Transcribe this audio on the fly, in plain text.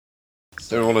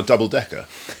They're on a double-decker.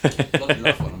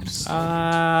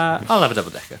 I'll have a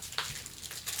double-decker.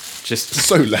 Just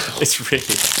so loud. It's really...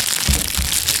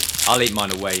 I'll eat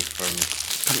mine away from...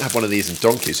 I haven't had one of these in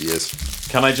donkey's years.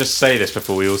 Can I just say this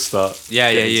before we all start? Yeah.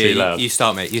 You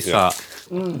start, mate. You start.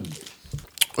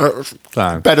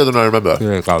 Better than I remember.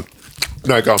 Yeah, go.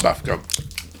 No, go on, Bath, go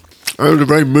on. It was a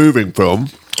very moving film.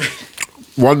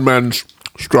 One man's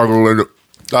struggle, and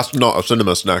that's not a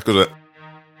cinema snack, is it?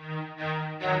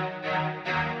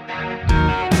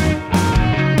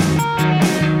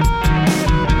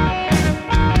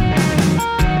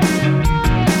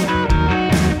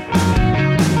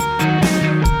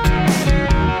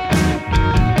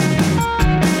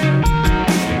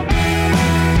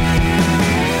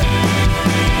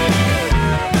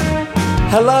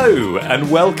 Hello and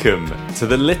welcome to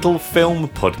the Little Film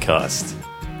Podcast.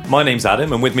 My name's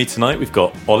Adam, and with me tonight we've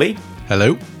got Ollie.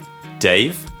 Hello.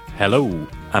 Dave. Hello.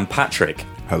 And Patrick.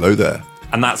 Hello there.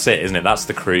 And that's it, isn't it? That's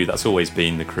the crew. That's always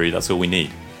been the crew. That's all we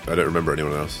need. I don't remember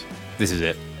anyone else. This is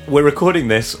it. We're recording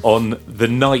this on the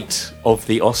night of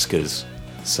the Oscars.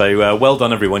 So well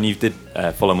done, everyone. You did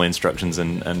follow my instructions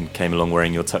and came along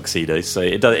wearing your tuxedos. So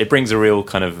it brings a real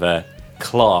kind of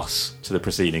class to the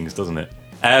proceedings, doesn't it?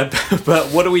 But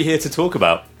what are we here to talk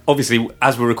about? Obviously,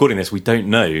 as we're recording this, we don't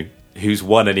know who's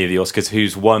won any of the Oscars,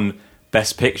 who's won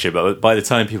Best Picture, but by the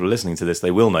time people are listening to this, they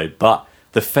will know. But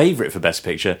the favourite for Best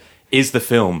Picture is the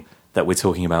film that we're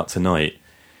talking about tonight,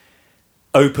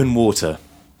 Open Water.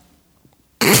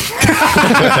 That's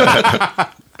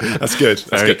good.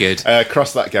 That's Very good.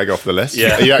 Cross that gag off the list.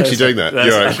 Yeah. Are you actually doing that?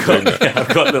 You're actually doing that.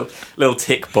 I've got a little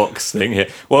tick box thing here.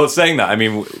 Well, saying that, I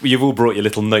mean, you've all brought your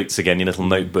little notes again, your little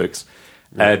notebooks.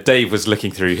 Dave was looking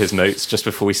through his notes just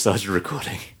before we started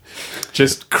recording,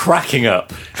 just cracking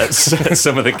up at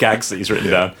some of the gags that he's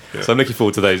written down. Yeah. So I'm looking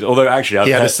forward to those. Although, actually,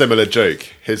 he had a similar joke.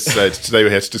 His said, today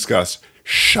we're here to discuss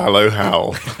Shallow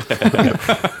Hal.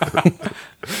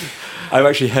 I've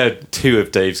actually heard two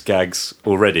of Dave's gags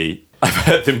already. I've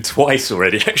heard them twice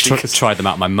already, actually. Tried them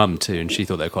out with my mum too, and she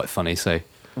thought they were quite funny. So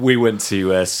we went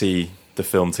to see the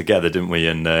film together, didn't we?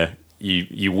 And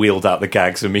you wheeled out the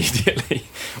gags immediately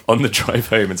on the drive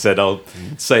home and said, I'll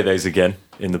say those again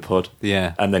in the pod.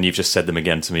 Yeah. And then you've just said them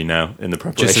again to me now in the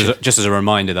preparation. Just as a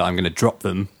reminder that I'm going to drop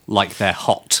them like they're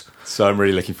hot. So I'm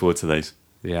really looking forward to those.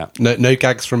 Yeah. No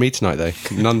gags from me tonight, though.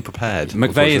 None prepared.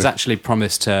 McVeigh has actually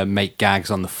promised to make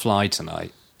gags on the fly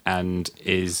tonight and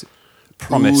is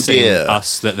promising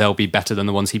us that they'll be better than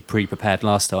the ones he pre-prepared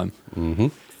last time. Mm-hmm.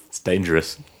 It's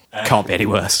dangerous. Can't be any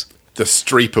worse. The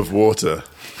streep of water.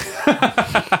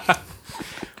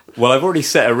 Well, I've already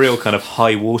set a real kind of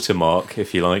high water mark,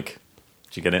 if you like.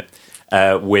 Did you get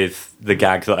it? With the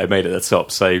gag that I made at the top.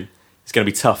 So it's going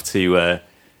to be tough to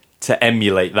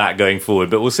emulate that going forward,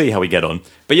 but we'll see how we get on.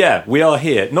 But yeah, we are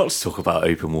here not to talk about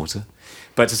Open Water,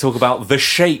 but to talk about The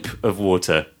Shape of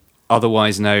Water.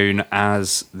 Otherwise known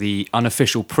as the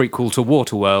unofficial prequel to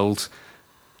Waterworld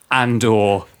and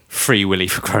or Free Willy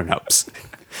for Grown-Ups.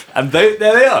 And there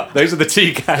they are. Those are the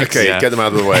two gags. Okay, Yeah. get them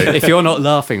out of the way. If you're not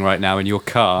laughing right now in your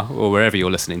car or wherever you're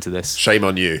listening to this, Shame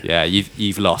on you. yeah,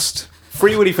 you've lost.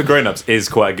 Free Willy for Grown-Ups is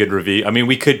quite a good review. I mean,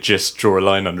 we could just draw a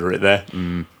line under it there.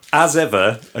 As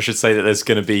ever, I should say that there's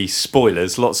going to be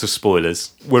spoilers, lots of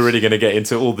spoilers. We're really going to get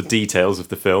into all the details of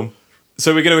the film.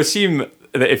 So we're going to assume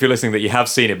that if you're listening that you have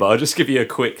seen it, but I'll just give you a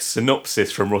quick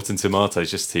synopsis from Rotten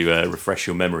Tomatoes just to refresh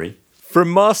your memory.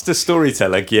 From master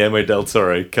storyteller Guillermo del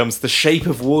Toro comes The Shape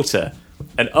of Water,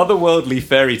 an otherworldly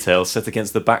fairy tale set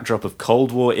against the backdrop of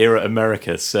Cold War-era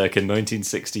America circa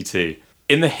 1962.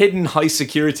 In the hidden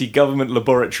high-security government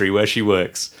laboratory where she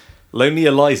works, lonely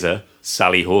Eliza,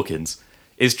 Sally Hawkins,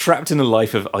 is trapped in a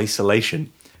life of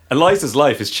isolation. Eliza's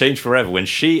life is changed forever when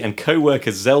she and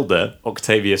co-worker Zelda,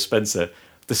 Octavia Spencer,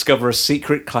 discover a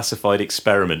secret classified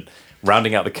experiment.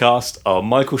 Rounding out the cast are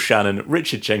Michael Shannon,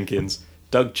 Richard Jenkins,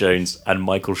 Doug Jones, and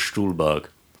Michael Stuhlbarg.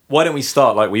 Why don't we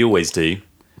start, like we always do,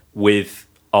 with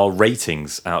our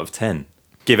ratings out of 10?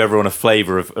 Give everyone a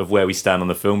flavour of where we stand on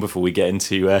the film before we get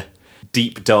into a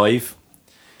deep dive.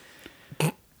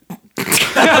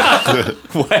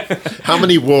 How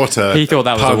many water He thought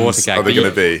that was a puns water gag. are there but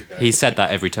going to be? He said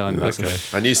that every time. Okay.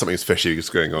 I knew something fishy was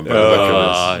going on.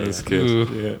 That's good.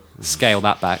 Ooh. Scale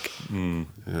that back.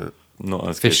 Not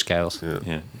as Fish good. scales.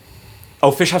 Yeah. Oh,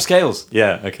 fish have scales.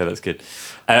 Yeah, okay, that's good.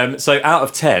 So out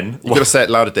of 10... You've got to say it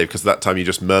louder, Dave, because that time you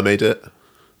just mermaid it.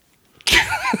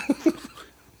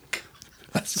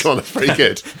 Go on, that's pretty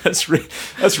good.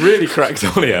 That's really cracked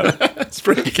Ollie out. That's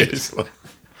pretty good.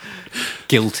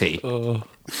 Guilty.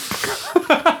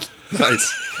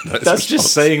 Nice. That's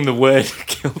just saying the word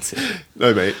guilty.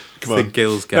 No, mate. Come The on.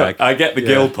 gills gag. I get the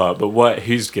gill part, but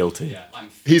who's guilty?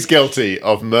 He's guilty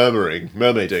of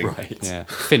mermaiding. Right. Yeah.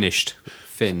 Finished.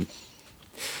 Finn.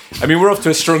 I mean, we're off to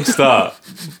a strong start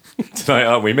tonight,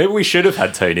 aren't we? Maybe we should have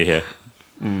had Tony here.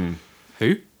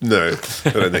 Who? No, I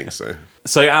don't think so.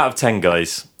 So, out of 10,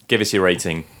 guys, give us your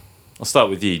rating. I'll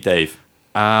start with you, Dave.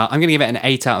 I'm going to give it an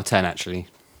 8 out of 10, actually.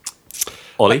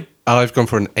 Ollie? I've gone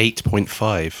for an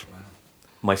 8.5.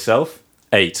 Myself?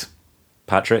 8.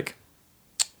 Patrick?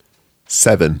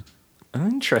 7.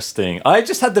 Interesting. I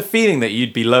just had the feeling that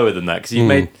you'd be lower than that because you've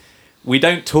made. We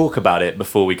don't talk about it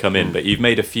before we come in, but you've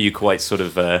made a few quite sort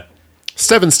of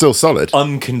 7's still solid.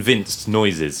 unconvinced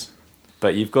noises.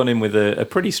 But you've gone in with a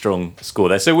pretty strong score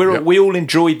there. So we all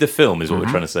enjoyed the film, is what we're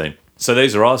trying to say. So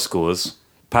those are our scores.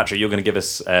 Patrick, you're going to give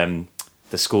us the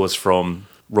scores from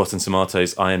Rotten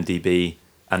Tomatoes, IMDb,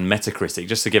 and Metacritic,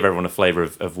 just to give everyone a flavour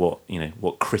of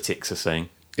what critics are saying.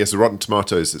 Yes, the Rotten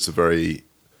Tomatoes, it's a very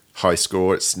high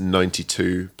score. It's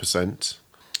 92%.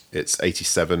 It's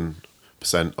 87%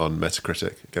 on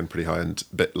Metacritic. Again, pretty high and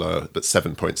a bit lower, but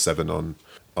 7.7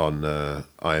 on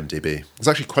IMDb. It's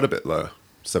actually quite a bit lower,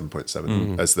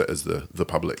 7.7 as the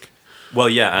public. Well,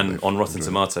 yeah, and on Rotten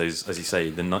Tomatoes, as you say,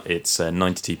 it's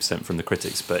 92% from the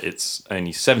critics, but it's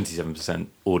only 77%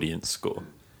 audience score.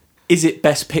 Is it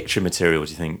best picture material,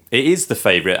 do you think? It is the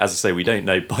favourite. As I say, we don't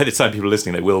know. By the time people are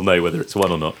listening, they will know whether it's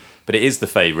won or not. But it is the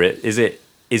favourite. Is it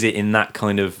in that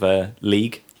kind of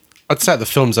league? I'd say the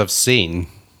films I've seen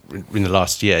in the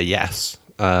last year, yes.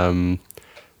 Although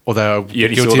You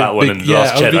only saw that one in The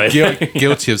Last Jedi. I'd be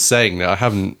guilty of saying that I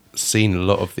haven't seen a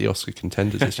lot of the Oscar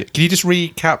contenders this year. Can you just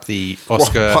recap the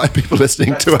Oscar? Why are people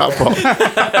listening to our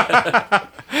pod?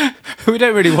 We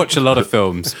don't really watch a lot of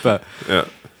films, but Yeah.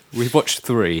 we've watched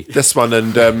 3. This one,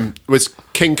 and was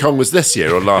King Kong was this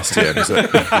year or last year? Is it?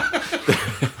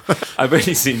 I've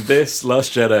only seen this,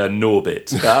 Last Jedi, and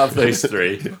Norbit. Out of those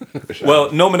 3.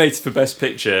 Well, nominated for Best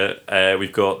Picture,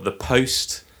 we've got The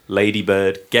Post, Lady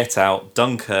Bird, Get Out,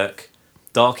 Dunkirk,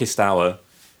 Darkest Hour,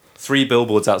 3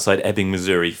 Billboards Outside Ebbing,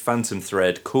 Missouri, Phantom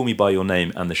Thread, Call Me By Your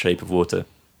Name, and The Shape of Water.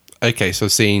 Okay, so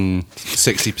I've seen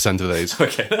 60% of those.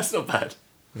 Okay, that's not bad.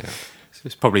 So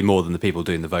it's probably more than the people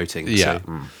doing the voting. Yeah.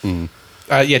 So.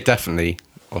 Yeah, definitely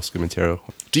Oscar material.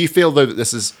 Do you feel though that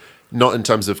this is not in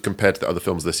terms of compared to the other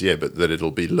films this year, but that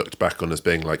it'll be looked back on as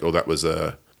being like, oh, that's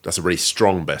a really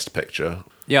strong Best Picture?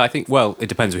 Yeah, I think, well, it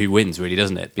depends who wins, really,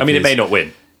 doesn't it? I mean, it Because may not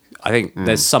win. I think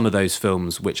there's some of those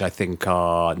films which I think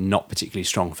are not particularly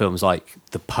strong films, like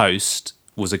The Post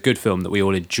was a good film that we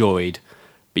all enjoyed,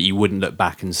 but you wouldn't look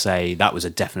back and say that was a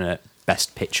definite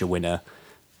Best Picture winner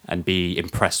and be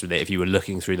impressed with it if you were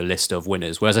looking through the list of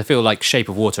winners. Whereas I feel like Shape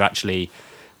of Water actually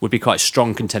would be quite a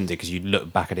strong contender because you'd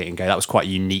look back at it and go, that was quite a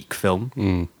unique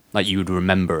film. Like you would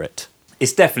remember it.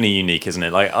 It's definitely unique, isn't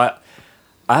it? Like I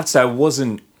have to say, I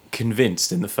wasn't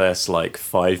convinced in the first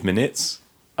 5 minutes.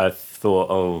 I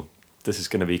thought, oh, this is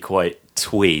going to be quite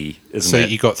twee, isn't So it?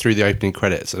 you got through the opening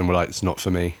credits and were like, it's not for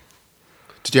me.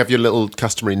 Did you have your little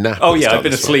customary nap? Oh at the yeah, start I've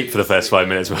been of this asleep for the first 5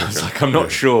 minutes. But I was like, I'm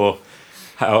not sure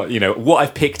how what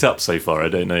I've picked up so far. I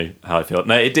don't know how I feel.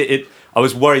 No, it. I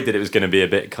was worried that it was going to be a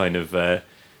bit kind of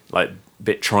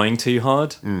bit trying too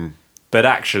hard. But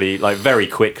actually, very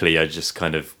quickly, I just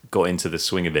kind of got into the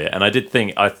swing of it. And I did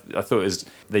think I thought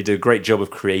they did a great job of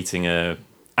creating a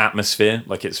atmosphere.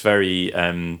 Like it's very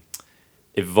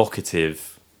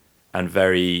evocative and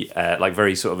very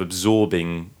very sort of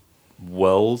absorbing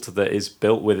world that is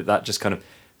built with it, that just kind of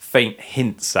faint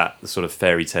hints at the sort of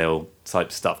fairy tale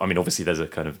type stuff. I mean, obviously there's a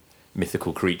kind of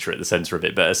mythical creature at the center of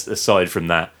it, but aside from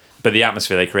that, but the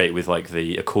atmosphere they create with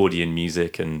the accordion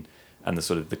music and the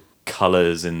sort of the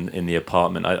colors in the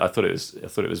apartment, I thought it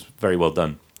was very well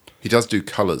done. He does do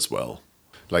colours well,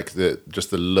 like the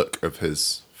look of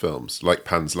his films, like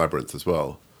Pan's Labyrinth as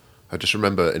well. I just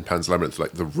remember in Pan's Labyrinth,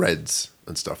 the reds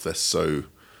and stuff. There's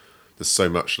so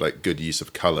much good use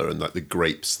of colour, and the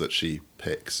grapes that she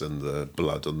picks and the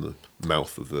blood on the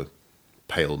mouth of the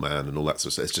pale man and all that sort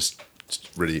of stuff. It's just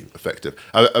really effective.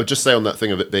 I would just say on that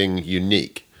thing of it being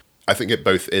unique, I think it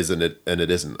both is and it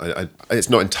isn't. It's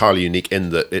not entirely unique in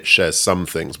that it shares some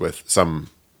things with some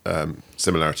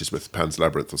similarities with Pan's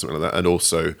Labyrinth or something like that, and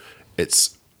also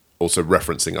it's also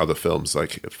referencing other films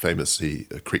famously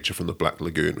A Creature from the Black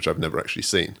Lagoon, which I've never actually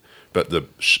seen, but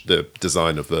the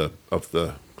design of the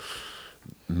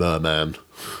merman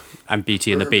And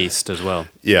Beauty and the Beast as well.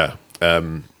 Yeah.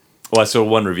 Well, I saw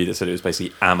one review that said it was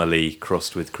basically Amelie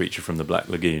crossed with Creature from the Black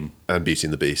Lagoon. And Beauty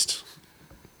and the Beast.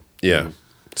 Yeah.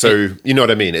 So, you know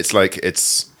what I mean? It's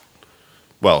it's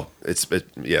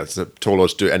a tall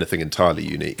order to do anything entirely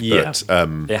unique. Yeah.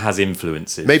 But it has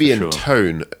influences. maybe for in sure.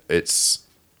 tone, it's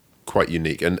quite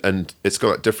unique, and it's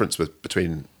got that difference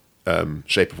between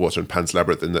Shape of Water and Pan's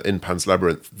Labyrinth. In Pan's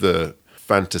Labyrinth, the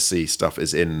fantasy stuff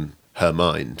is in her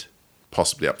mind,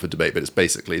 possibly up for debate, but it's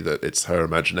basically that it's her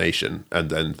imagination, and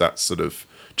then that's sort of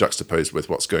juxtaposed with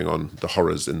what's going on, the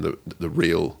horrors in the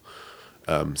real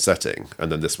setting,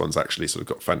 and then this one's actually sort of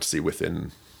got fantasy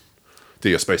within that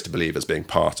you're supposed to believe as being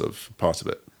part of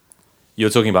it. You're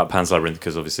talking about Pan's Labyrinth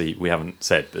because obviously we haven't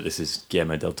said, but this is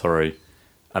Guillermo del Toro,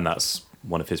 and that's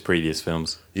one of his previous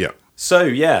films. Yeah. So,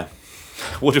 yeah,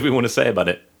 what do we want to say about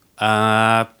it?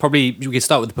 Probably we could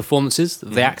start with the performances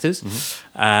of the actors.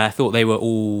 I thought they were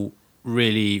all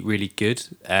really, really good.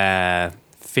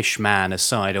 Fishman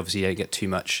aside, obviously you don't get too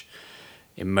much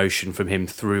emotion from him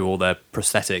through all the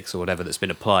prosthetics or whatever that's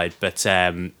been applied, but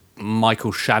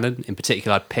Michael Shannon in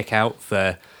particular I'd pick out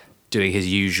for doing his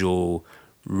usual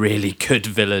really good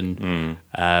villain,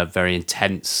 very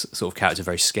intense sort of character,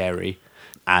 very scary.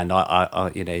 And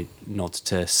I nod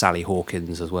to Sally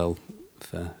Hawkins as well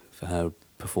for her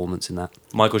performance in that.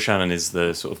 Michael Shannon is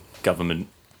the sort of government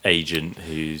agent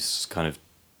who's kind of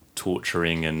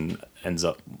torturing and ends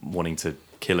up wanting to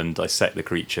kill and dissect the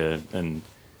creature, and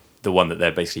the one that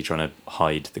they're basically trying to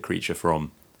hide the creature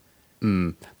from.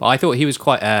 But I thought he was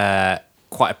quite a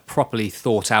properly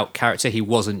thought out character. He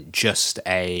wasn't just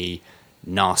a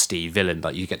nasty villain,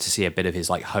 but you get to see a bit of his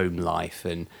like home life,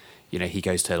 and he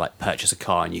goes to like purchase a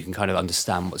car, and you can kind of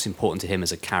understand what's important to him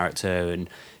as a character and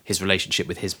his relationship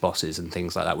with his bosses and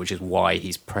things like that, which is why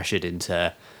he's pressured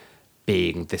into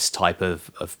being this type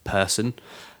of person.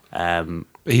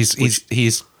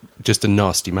 He's just a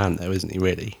nasty man, though, isn't he?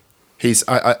 Really,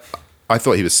 I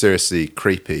thought he was seriously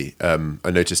creepy. I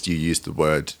noticed you used the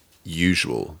word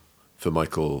 "usual" for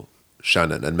Michael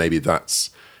Shannon, and maybe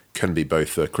can be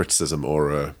both a criticism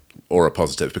or a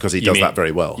positive, because he does that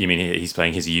very well. You mean he's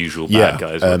playing his usual bad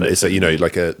guy? It's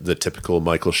like the typical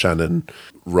Michael Shannon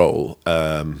role.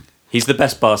 He's the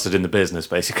best bastard in the business,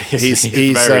 basically. Is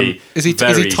he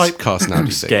typecast now? Do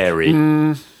you think? Scary.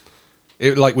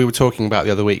 Like we were talking about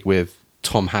the other week with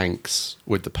Tom Hanks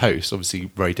with The Post, obviously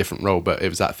very different role, but it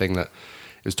was that thing that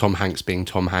it was Tom Hanks being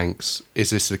Tom Hanks. Is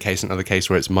this another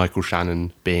case where it's Michael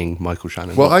Shannon being Michael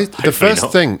Shannon? Well, the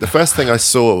first thing I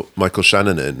saw Michael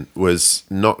Shannon in was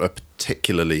not a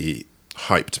particularly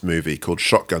hyped movie called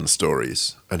Shotgun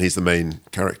Stories, and he's the main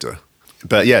character.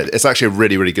 But yeah, it's actually a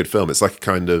really, really good film. It's like a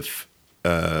kind of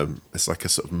it's like a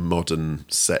sort of modern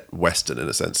set Western in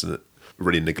a sense, and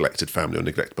really neglected family or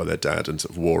neglected by their dad and sort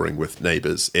of warring with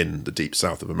neighbours in the deep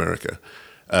south of America.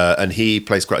 And he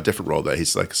plays quite a different role there.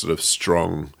 He's like sort of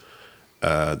strong,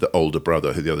 the older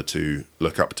brother who the other two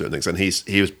look up to and things. And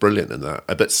he was brilliant in that.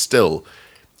 But still,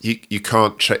 you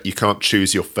can't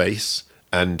choose your face.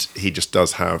 And he just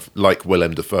does have, like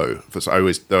Willem Dafoe. I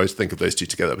always think of those two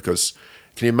together, because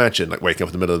can you imagine like waking up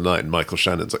in the middle of the night and Michael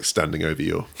Shannon's like standing over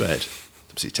your bed?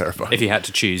 Absolutely terrifying. If you had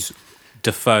to choose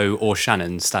Dafoe or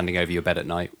Shannon standing over your bed at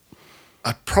night,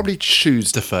 I'd probably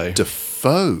choose Dafoe.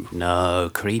 Dafoe. No,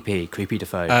 creepy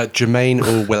Dafoe. Jermaine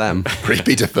or Willem.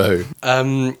 Creepy Dafoe.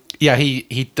 Yeah,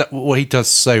 what he does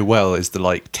so well is the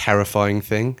like terrifying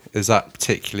thing. Is that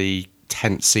particularly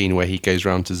tense scene where he goes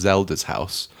around to Zelda's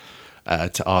house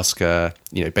to ask her,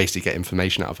 basically get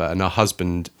information out of her,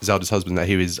 and Zelda's husband there,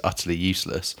 who is utterly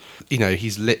useless.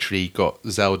 He's literally got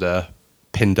Zelda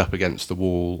pinned up against the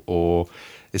wall or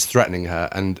is threatening her,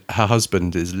 and her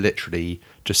husband is literally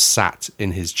just sat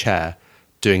in his chair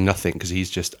doing nothing because he's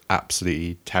just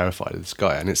absolutely terrified of this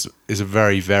guy. And it's a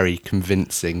very, very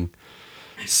convincing,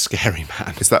 scary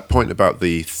man. It's that point about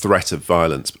the threat of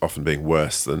violence often being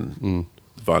worse than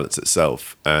violence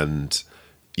itself. And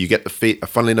you get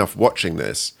funnily enough, watching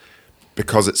this,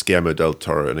 because it's Guillermo del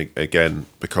Toro, and again,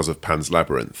 because of Pan's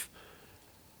Labyrinth,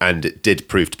 and it did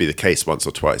prove to be the case once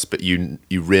or twice, but you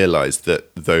realise that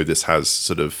though this has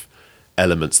sort of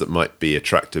elements that might be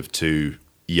attractive to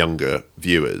younger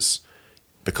viewers,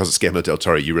 because it's Guillermo del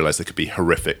Toro, you realise there could be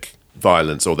horrific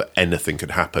violence or that anything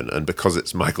could happen. And because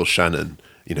it's Michael Shannon,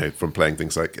 from playing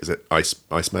things like, is it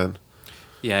Iceman?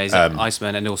 Yeah, he's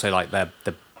Iceman, and also like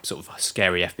the sort of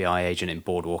scary FBI agent in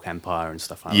Boardwalk Empire and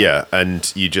stuff like that. Yeah,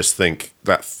 and you just think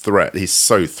that threat, he's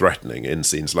so threatening in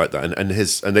scenes like that.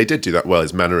 And they did do that well,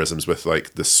 his mannerisms with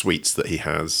like the sweets that he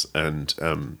has, and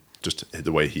just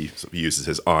the way he sort of uses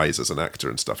his eyes as an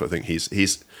actor and stuff. I think he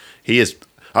is.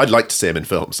 I'd like to see him in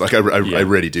films. Like I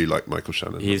really do like Michael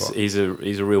Shannon. He's a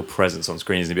real presence on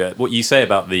screen, isn't he? What you say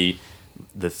about the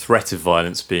threat of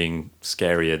violence being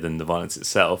scarier than the violence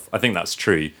itself, I think that's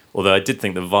true. Although I did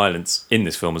think the violence in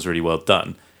this film was really well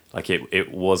done. Like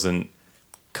it wasn't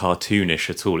cartoonish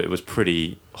at all. It was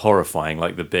pretty horrifying.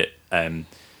 Like the bit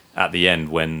at the end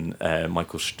when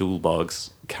Michael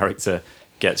Stuhlbarg's character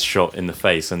gets shot in the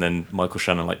face, and then Michael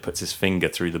Shannon like puts his finger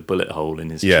through the bullet hole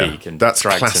in his cheek and that's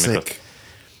drags him classic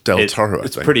Del Toro.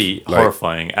 It's pretty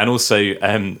horrifying. And also,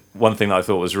 one thing that I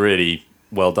thought was really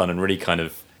well done and really kind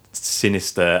of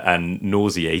sinister and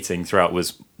nauseating throughout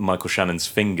was Michael Shannon's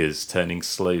fingers turning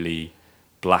slowly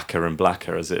blacker and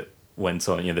blacker as it went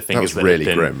on. You know, the fingers that really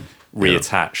had been grim.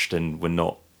 reattached and were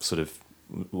not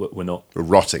We're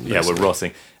rotting. Yeah, we're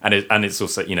rotting. And it's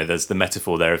also, you know, there's the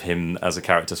metaphor there of him as a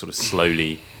character sort of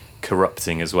slowly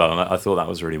corrupting as well. And I thought that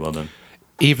was really well done.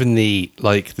 Even the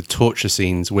torture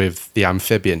scenes with the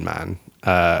amphibian man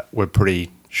were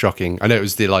pretty shocking. I know it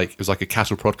was like a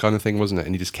cattle prod kind of thing, wasn't it?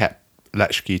 And he just kept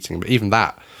electrocuting. But even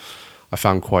that, I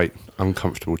found quite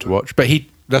uncomfortable to watch. But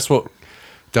that's what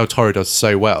Del Toro does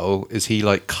so well, is he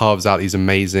like carves out these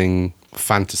amazing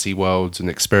fantasy worlds and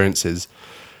experiences,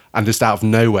 and just out of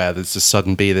nowhere there's just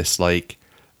sudden be this like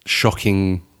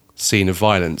shocking scene of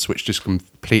violence which just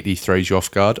completely throws you off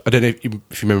guard. I don't know if you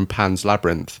remember Pan's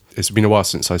Labyrinth. It's been a while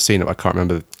since I've seen it. I can't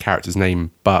remember the character's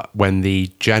name, but when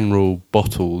the general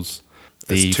bottles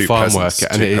the farm worker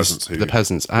and it is the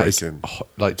peasants, that is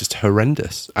like just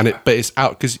horrendous. And but it's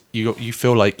out because you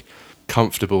feel like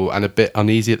comfortable and a bit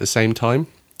uneasy at the same time.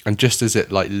 And just as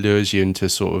it like lures you into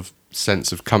sort of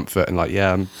sense of comfort and like,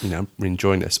 yeah, I'm really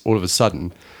enjoying this, all of a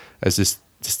sudden there's this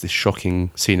shocking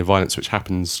scene of violence which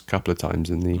happens a couple of times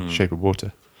in The Shape of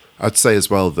Water. I'd say as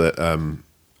well that,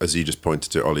 as you just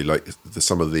pointed to, Ollie, like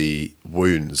some of the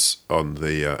wounds on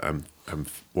the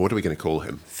what are we going to call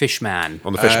him? Fishman.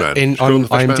 On the Fishman. On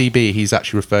IMDb, he's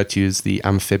actually referred to as the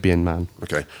Amphibian Man.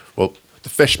 Okay, well, the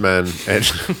Fishman and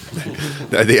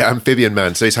the Amphibian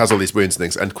Man. So he has all these wounds and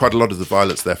things, and quite a lot of the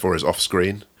violence, therefore, is off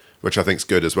screen, which I think is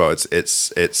good as well.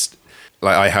 It's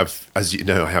like I have, as you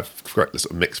know, I have quite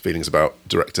sort of mixed feelings about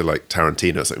director like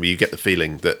Tarantino or something. But you get the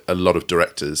feeling that a lot of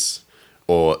directors,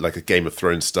 or like a Game of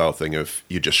Thrones style thing of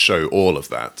you just show all of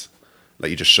that,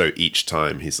 like you just show each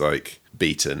time he's like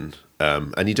beaten,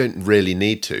 and you don't really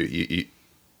need to.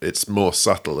 It's more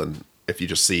subtle, and if you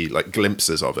just see like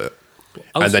glimpses of it.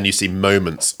 And then you see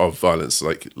moments of violence,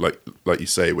 like you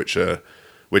say, which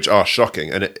are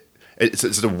shocking, and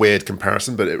it's a weird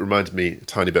comparison, but it reminded me a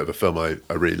tiny bit of a film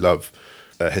I really love,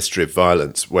 A History of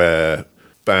Violence, where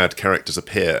bad characters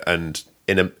appear, and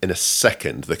in a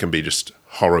second there can be just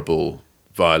horrible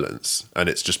violence, and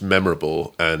it's just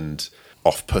memorable and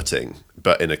off-putting,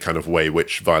 but in a kind of way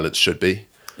which violence should be.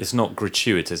 It's not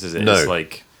gratuitous, is it? No. It's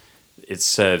like it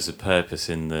serves a purpose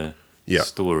in the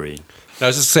story. I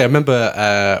was just say, I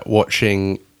remember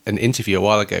watching an interview a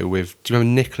while ago with, do you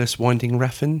remember Nicholas Winding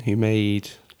Refn, who made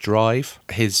Drive?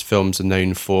 His films are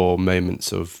known for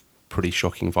moments of pretty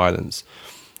shocking violence.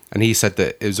 And he said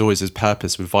that it was always his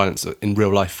purpose with violence. In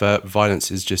real life,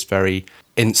 violence is just very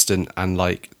instant and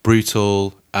like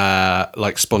brutal,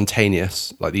 like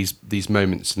spontaneous. Like these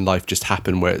moments in life just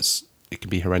happen where it can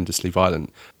be horrendously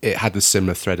violent. It had a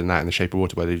similar thread in that in The Shape of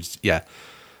Water, where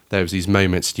there was these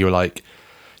moments and you were like,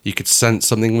 you could sense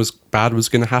something bad was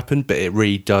going to happen, but it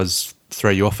really does throw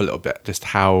you off a little bit, just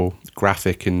how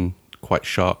graphic and quite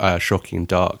shocking and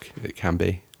dark it can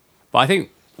be. But I think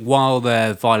while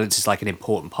the violence is like an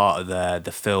important part of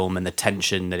the film and the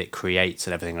tension that it creates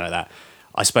and everything like that,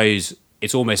 I suppose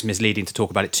it's almost misleading to talk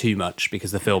about it too much,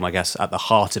 because the film, I guess, at the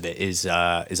heart of it is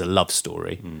a love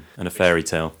story. And a fairy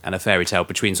tale. And a fairy tale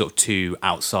between sort of two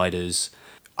outsiders.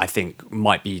 I think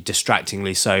might be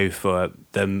distractingly so for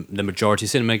the majority of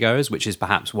cinema goers, which is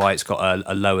perhaps why it's got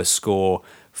a lower score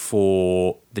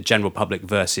for the general public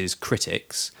versus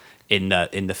critics in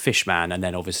the Fishman, and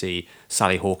then obviously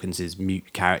Sally Hawkins'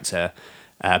 mute character,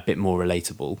 a bit more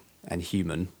relatable and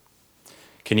human.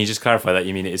 Can you just clarify that?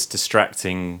 You mean it's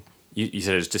distracting? You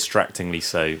said it was distractingly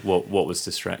so. What was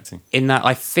distracting? In that,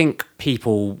 I think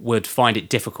people would find it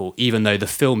difficult, even though the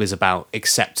film is about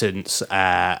acceptance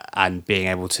and being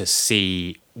able to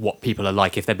see what people are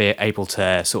like, if they're able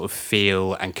to sort of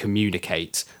feel and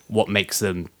communicate what makes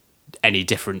them any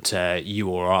different to you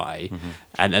or I. Mm-hmm.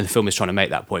 And the film is trying to make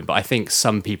that point. But I think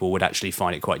some people would actually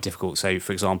find it quite difficult. So,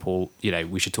 for example,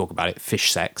 we should talk about it,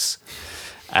 fish sex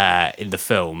in the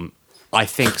film. I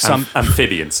think some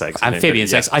amphibian sex. Amphibian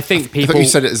sex. I think people. I thought you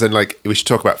said it as in like we should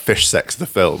talk about fish sex, the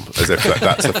film, as if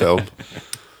that's a film.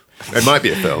 It might be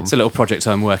a film. It's a little project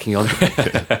I'm working on.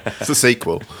 It's a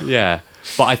sequel. Yeah,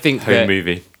 but I think home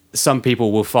movie. Some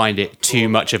people will find it too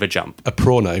much of a jump. A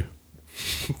porno.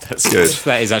 That's good.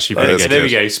 That is actually pretty good. So there we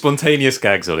go. Spontaneous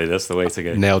gags, Ollie. That's the way to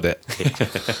go. Nailed it.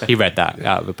 He read that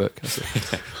out of a book.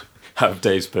 Out of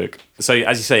Dave's book. So,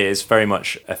 as you say, it's very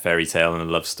much a fairy tale and a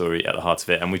love story at the heart of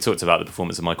it. And we talked about the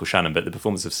performance of Michael Shannon, but the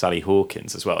performance of Sally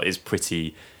Hawkins as well is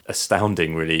pretty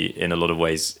astounding, really, in a lot of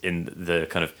ways, in the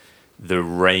kind of the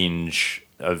range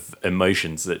of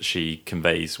emotions that she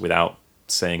conveys without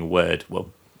saying a word. Well,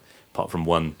 apart from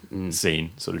one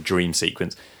scene, sort of dream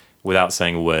sequence, without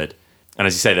saying a word. And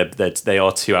as you say, they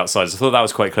are two outsiders. I thought that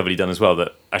was quite cleverly done as well,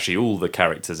 that actually all the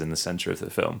characters in the centre of the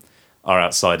film are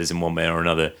outsiders in one way or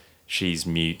another. She's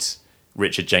mute.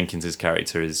 Richard Jenkins's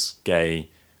character is gay.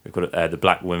 We've got the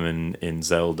black woman in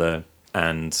Zelda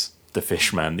and the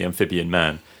fish man, the amphibian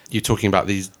man. You're talking about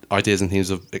these ideas and themes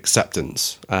of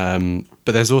acceptance, but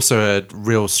there's also a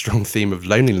real strong theme of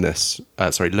loneliness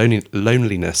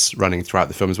running throughout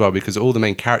the film as well, because all the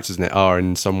main characters in it are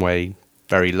in some way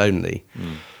very lonely.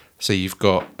 So you've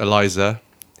got Eliza,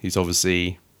 who's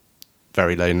obviously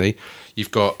very lonely.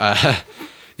 You've got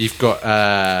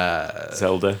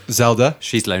Zelda.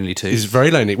 She's lonely too. She's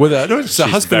very lonely. Well, her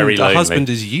very lonely. husband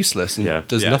is useless and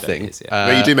does nothing. Is,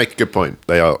 But you do make a good point.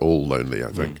 They are all lonely,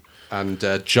 I think. And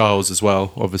Giles as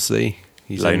well, obviously.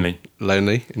 He's Lonely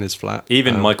in his flat.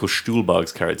 Even Michael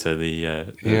Stuhlbarg's character,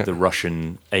 the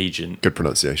Russian agent, Good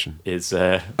pronunciation. is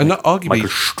And not arguably Michael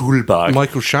Stuhlbarg.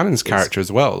 Michael Shannon's character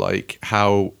as well, like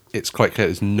how it's quite clear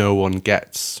that no one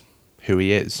gets who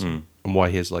he is and why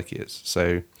he is like he is.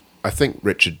 So I think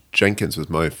Richard Jenkins was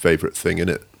my favourite thing in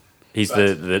it. He's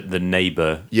the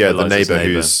neighbour. Yeah, the Eliza's neighbour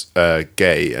who's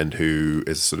gay and who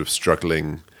is a sort of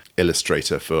struggling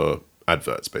illustrator for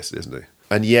adverts, basically, isn't he?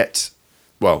 And yet,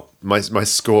 well, my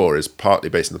score is partly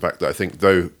based on the fact that I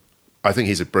think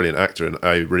he's a brilliant actor, and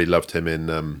I really loved him in.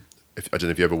 I don't know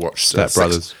if you ever watched Step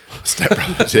Brothers. Step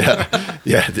Brothers,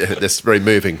 yeah, this very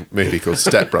moving movie called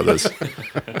Step Brothers.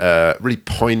 Really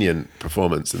poignant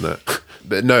performance in that.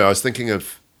 But no, I was thinking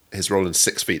of his role in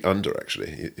 6 Feet Under.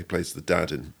 Actually, he plays the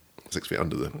dad in 6 Feet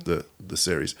Under, the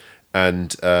series,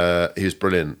 and he was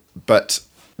brilliant. But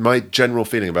my general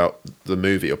feeling about the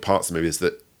movie, or parts of the movie, is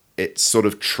that it sort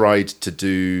of tried to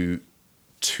do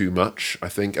too much, I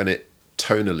think, and it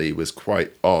tonally was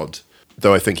quite odd.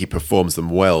 Though I think he performs them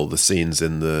well. The scenes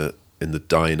in the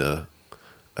diner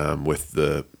with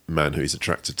the man who he's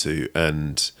attracted to,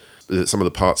 and some of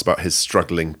the parts about his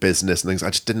struggling business and things, I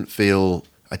just didn't feel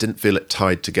it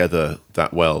tied together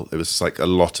that well. It was like a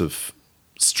lot of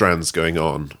strands going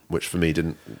on, which for me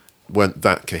weren't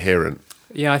that coherent.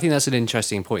 Yeah, I think that's an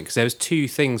interesting point, because there was two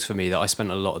things for me that I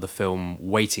spent a lot of the film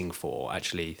waiting for,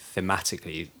 actually,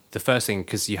 thematically. The first thing,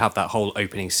 because you have that whole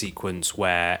opening sequence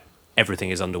where everything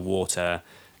is underwater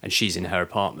and she's in her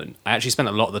apartment. I actually spent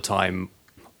a lot of the time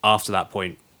after that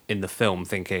point in the film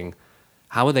thinking,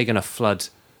 how are they going to flood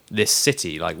this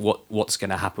city? Like, what's going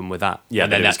to happen with that? Yeah,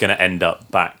 and then it's going to end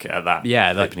up back at that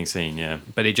opening scene, yeah.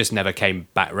 But it just never came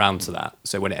back round to that.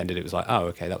 So when it ended, it was like, oh,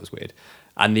 okay, that was weird.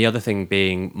 And the other thing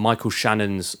being Michael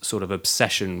Shannon's sort of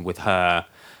obsession with her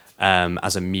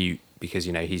as a mute, because,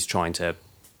 he's trying to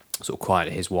sort of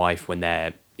quiet his wife when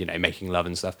they're, making love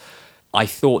and stuff. I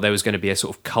thought there was going to be a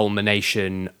sort of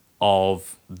culmination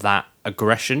of that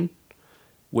aggression,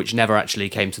 which never actually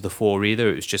came to the fore either.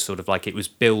 It was just sort of like it was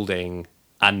building,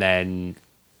 and then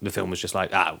the film was just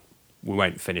like, we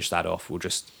won't finish that off. We'll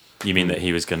just... You mean that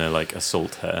he was going to, like,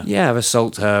 assault her? Yeah,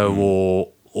 assault her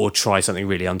or try something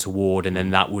really untoward, and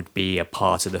then that would be a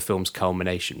part of the film's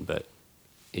culmination, but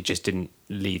it just didn't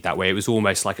lead that way. It was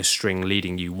almost like a string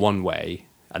leading you one way,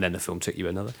 and then the film took you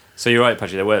another. So you're right,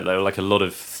 Patrick, there were like a lot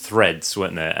of threads,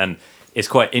 weren't there? And it's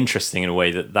quite interesting in a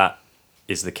way that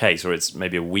is the case, or it's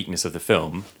maybe a weakness of the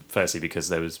film, firstly because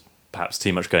there was perhaps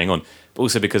too much going on, but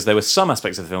also because there were some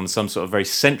aspects of the film, some sort of very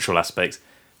central aspects,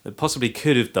 that possibly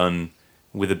could have done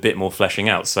with a bit more fleshing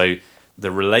out. So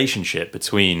the relationship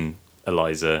between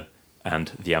Eliza and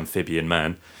the amphibian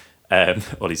man,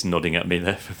 Ollie's nodding at me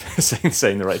there for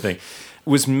saying the right thing,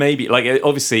 was maybe, like,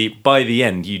 obviously by the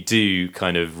end you do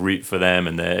kind of root for them,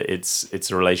 and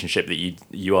it's a relationship that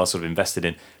you are sort of invested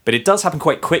in, but it does happen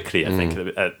quite quickly, I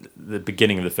think, at the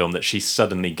beginning of the film, that she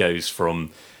suddenly goes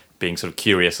from being sort of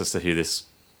curious as to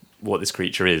what this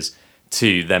creature is,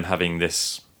 to them having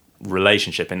this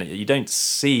relationship, and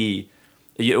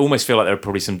you almost feel like there are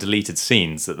probably some deleted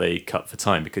scenes that they cut for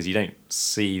time, because you don't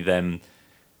see them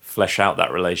flesh out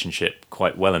that relationship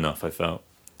quite well enough, I felt.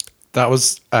 That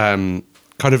was kind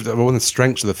of one of the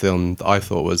strengths of the film that I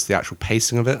thought was the actual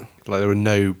pacing of it. Like, there were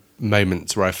no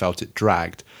moments where I felt it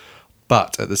dragged,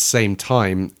 but at the same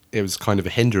time, it was kind of a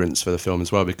hindrance for the film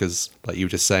as well, because, like you were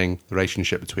just saying, the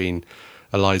relationship between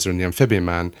Eliza and the amphibian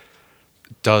man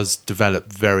does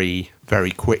develop very,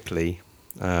 very quickly.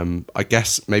 I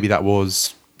guess maybe that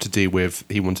was to do with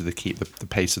he wanted to keep the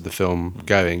pace of the film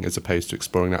going, as opposed to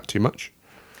exploring that too much.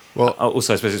 Well,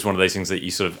 also, I suppose it's one of those things that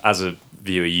you sort of, as a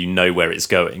viewer, you know where it's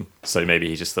going. So maybe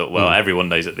he just thought, well, everyone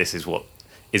knows that this is what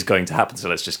is going to happen, so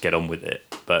let's just get on with it.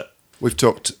 But We've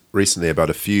talked recently about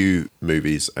a few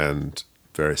movies and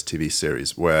various TV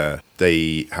series where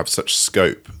they have such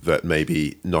scope that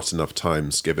maybe not enough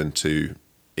time's given to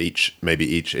each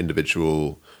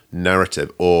individual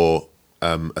narrative or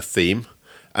a theme.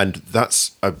 And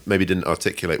that's, I maybe didn't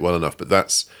articulate well enough, but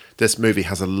this movie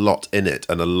has a lot in it,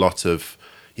 and a lot of,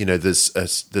 there's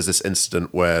this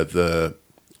incident where the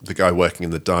guy working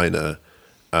in the diner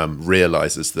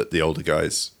realizes that the older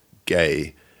guy's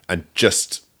gay, and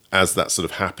just as that's sort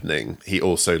of happening, he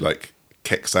also like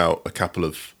kicks out a couple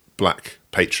of black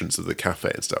patrons of the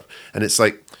cafe and stuff. And it's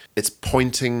like, it's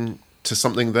pointing to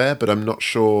something there, but I'm not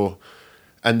sure.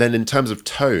 And then in terms of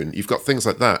tone, you've got things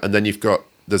like that. And then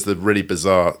there's the really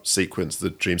bizarre sequence, the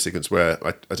dream sequence where,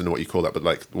 I don't know what you call that, but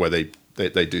like where they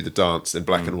do the dance in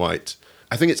black and white.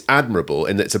 I think it's admirable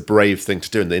and it's a brave thing to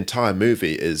do. And the entire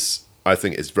movie I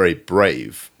think is very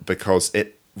brave because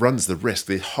it runs the risk,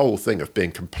 the whole thing, of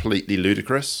being completely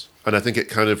ludicrous. And I think it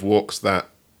kind of walks that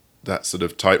sort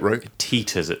of tightrope. it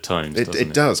teeters at times, It doesn't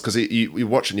it? does, because you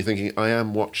watch it and you're thinking, I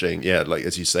am watching, like,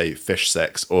 as you say, fish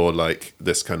sex, or like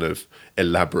this kind of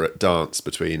elaborate dance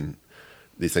between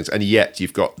these things. And yet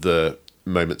you've got the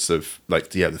moments of, like,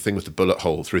 the thing with the bullet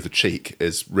hole through the cheek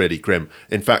is really grim.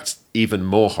 In fact, even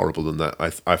more horrible than that,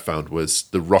 I found, was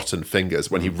the rotten fingers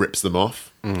when he rips them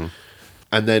off.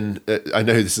 And then, I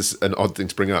know this is an odd thing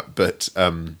to bring up, but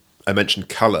I mentioned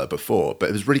colour before, but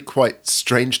it was really quite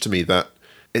strange to me that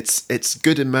it's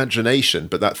good imagination,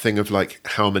 but that thing of like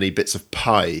how many bits of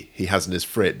pie he has in his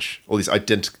fridge, all these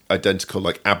identical,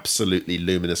 like absolutely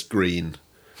luminous green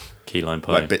Key lime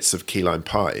pie. like bits of key lime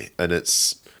pie, and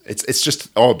it's just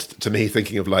odd to me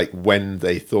thinking of like when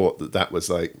they thought that was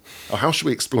like, oh, how should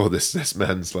we explore this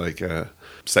man's like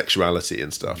sexuality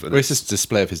and stuff. And Well, it's just a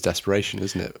display of his desperation,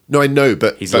 isn't it? no, I know,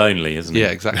 but He's lonely, isn't he? Yeah,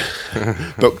 exactly.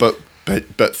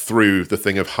 but through the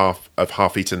thing of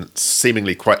half-eaten,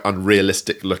 seemingly quite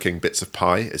unrealistic looking bits of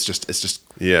pie, it's just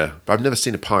yeah. But I've never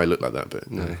seen a pie look like that. But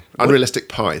no. Unrealistic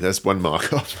pie. There's one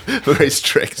mark off. Very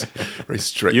strict.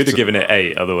 You'd have given it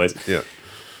 8 otherwise. Yeah.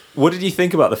 What did you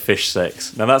think about the fish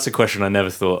sex? Now, that's a question I never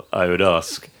thought I would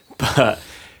ask. But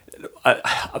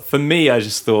for me, I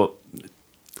just thought,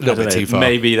 A little bit too far.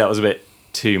 maybe that was a bit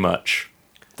too much,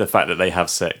 the fact that they have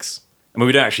sex. I mean,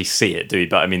 we don't actually see it, do we?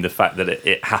 But I mean, the fact that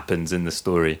it happens in the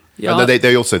story. Yeah, And then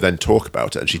they also then talk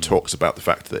about it, and she talks about the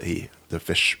fact that the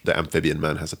amphibian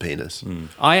man has a penis.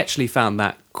 I actually found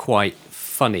that quite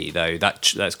funny, though.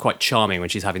 That's quite charming when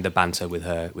she's having the banter with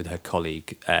her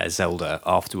colleague Zelda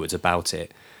afterwards about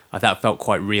it. I thought it felt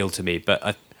quite real to me.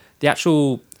 But the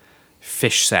actual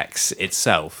fish sex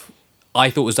itself, I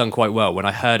thought was done quite well. When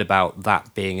I heard about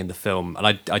that being in the film, and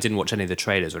I didn't watch any of the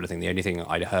trailers or anything, the only thing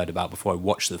I'd heard about before I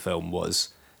watched the film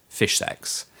was fish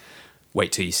sex.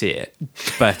 Wait till you see it.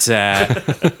 But you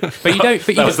don't.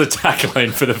 But That was the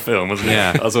tagline for the film, wasn't it?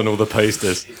 Yeah. That was on all the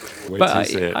posters. Wait But till you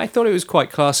see it. I thought it was quite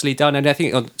classily done, and I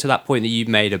think to that point that you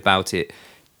made about it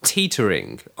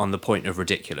teetering on the point of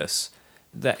ridiculous,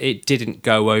 that it didn't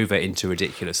go over into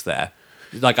ridiculous there.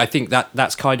 Like, I think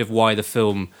that's kind of why the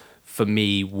film for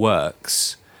me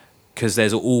works, because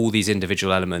there's all these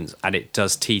individual elements and it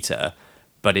does teeter,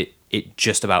 but it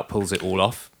just about pulls it all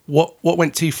off. What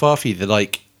went too far for you? The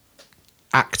like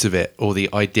act of it or the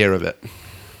idea of it?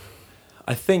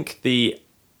 I think the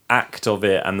act of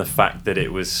it and the fact that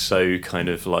it was so kind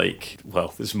of like,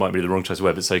 well, this might be the wrong choice of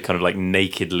word, but so kind of like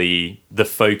nakedly the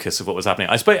focus of what was happening.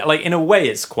 I suppose, like, in a way,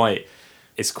 it's quite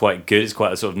good. It's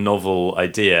quite a sort of novel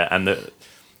idea, and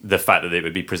the fact that it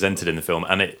would be presented in the film,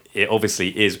 and it obviously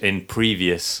is in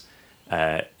previous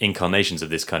incarnations of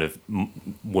this kind of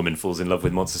woman falls in love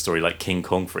with monster story, like King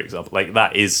Kong, for example. Like,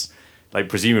 that is, like,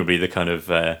 presumably the kind of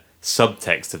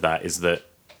subtext of that is that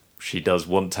she does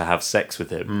want to have sex with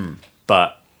him,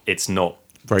 but it's not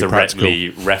Very directly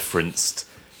referenced.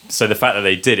 So the fact that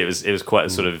they did, it was quite a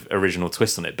sort of original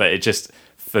twist on it. But it just,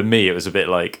 for me, it was a bit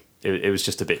like it was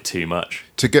just a bit too much.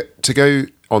 To go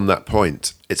on that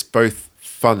point, it's both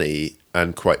funny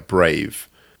and quite brave.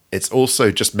 It's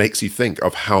also just makes you think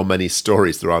of how many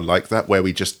stories there are like that, where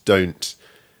we just don't.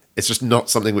 It's just not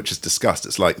something which is discussed.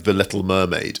 It's like The Little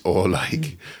Mermaid, or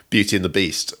like Beauty and the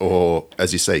Beast, or,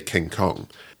 as you say, King Kong.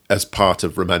 As part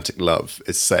of romantic love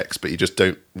is sex, but you just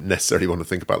don't necessarily want to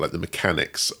think about like the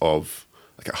mechanics of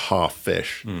like a half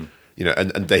fish,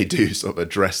 and they do sort of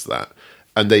address that.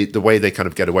 And the way they kind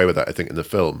of get away with that, I think, in the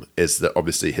film is that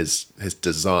obviously his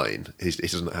design, he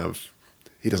doesn't have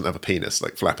a penis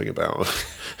like flapping about.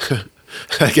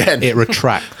 Again, It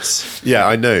retracts. yeah,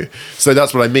 I know. So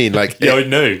that's what I mean. Like, Yeah, I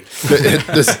know.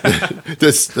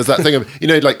 there's that thing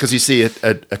of, like, because you see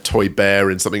a toy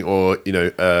bear in something, or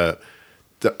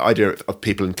the idea of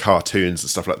people in cartoons and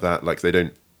stuff like that, like they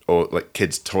don't, or like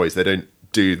kids' toys, they don't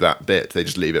do that bit. They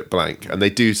just leave it blank, and they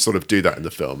do sort of do that in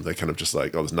the film. They kind of just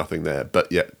like, oh, there's nothing there,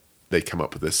 but yet they come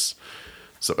up with this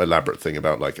sort of elaborate thing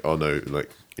about like, oh no,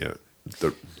 like yeah,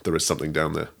 there is something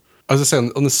down there. As I say,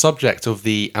 on the subject of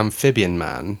the amphibian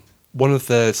man, one of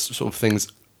the sort of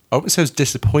things I wouldn't say I was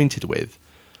disappointed with,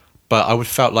 but I would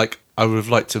felt like I would have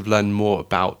liked to have learned more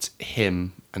about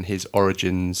him and his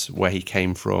origins, where he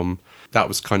came from. That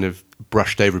was kind of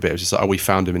brushed over a bit. It was just like, oh, we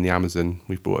found him in the Amazon.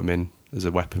 We brought him in as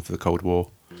a weapon for the Cold War.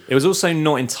 It was also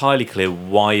not entirely clear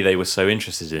why they were so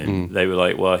interested in him. They were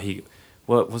like, well,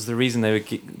 what was the reason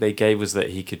they gave was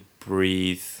that he could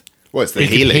breathe. Well, it's the He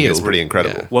could healing heal. is pretty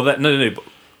incredible. Yeah. Well, no.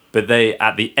 But they,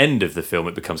 at the end of the film,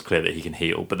 it becomes clear that he can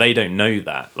heal. But they don't know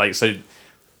that. Like, so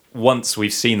once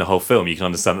we've seen the whole film, you can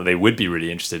understand that they would be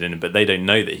really interested in him, but they don't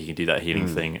know that he can do that healing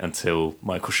thing until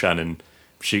Michael Shannon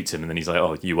shoots him, and then he's like,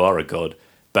 oh, you are a god.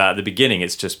 But at the beginning,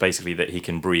 it's just basically that he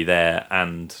can breathe air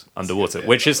and underwater,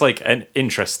 which is like an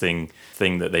interesting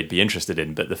thing that they'd be interested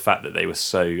in. But the fact that they were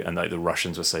and like the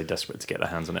Russians were so desperate to get their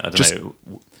hands on it, I don't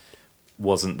know,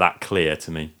 wasn't that clear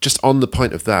to me. Just on the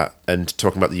point of that and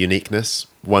talking about the uniqueness,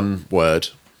 one word,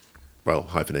 well,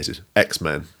 hyphenated,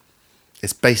 X-Men.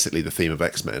 It's basically the theme of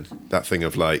X-Men. That thing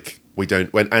of like,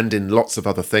 and in lots of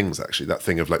other things, actually, that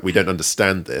thing of like, we don't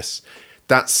understand this.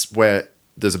 That's where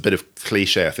there's a bit of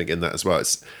cliche, I think, in that as well.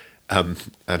 It's, and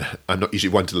I'm not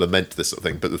usually one to lament this sort of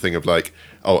thing, but the thing of like,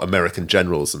 oh, American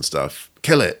generals and stuff,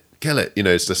 kill it. You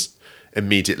know, it's just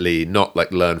immediately not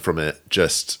like learn from it,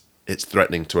 just it's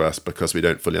threatening to us because we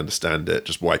don't fully understand it,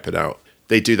 just wipe it out.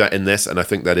 They do that in this, and I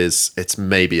think it's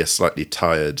maybe a slightly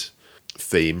tired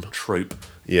theme. Trope.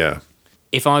 Yeah.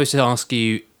 If I was to ask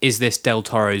you, is this Del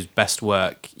Toro's best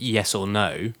work, yes or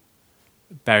no,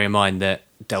 bear in mind that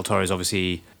Del Toro's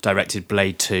obviously directed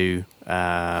Blade 2,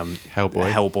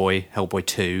 Hellboy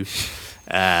 2,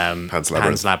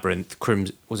 Pan's Labyrinth,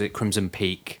 Crimson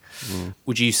Peak.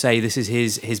 Would you say this is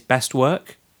his best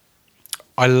work?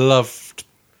 I loved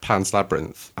Pan's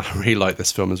Labyrinth. I really like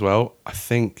this film as well. I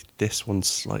think this one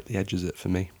slightly edges it for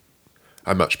me.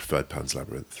 I much preferred Pan's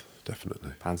Labyrinth,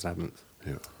 definitely. Pan's Labyrinth.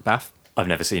 Yeah. Bath? I've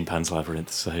never seen Pan's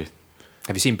Labyrinth, so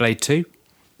Have you seen Blade 2?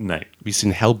 no. Have you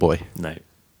seen Hellboy? No.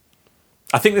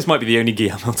 I think this might be the only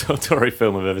Guillermo del Toro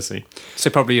film I've ever seen. So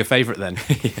probably your favourite then.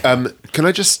 Can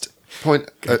I just point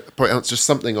out just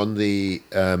something on the?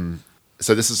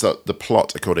 So this is the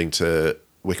plot according to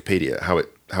Wikipedia.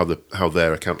 How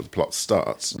their account of the plot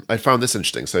starts. I found this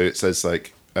interesting. So it says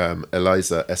like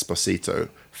Eliza Esposito,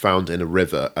 found in a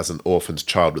river as an orphaned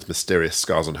child with mysterious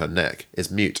scars on her neck,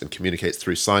 is mute and communicates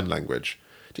through sign language.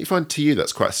 Do you find to you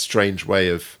that's quite a strange way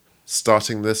of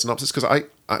starting the synopsis? Because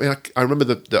I remember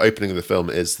the opening of the film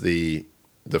is the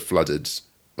flooded,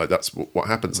 like that's what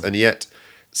happens, and yet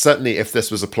certainly if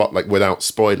this was a plot like without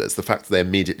spoilers, the fact that they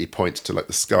immediately point to like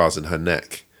the scars in her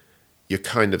neck, you're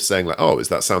kind of saying like, oh,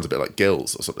 that sounds a bit like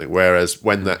Gills or something. Whereas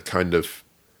when that kind of,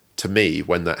 to me,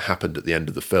 when that happened at the end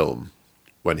of the film,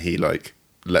 when he like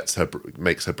makes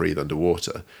her breathe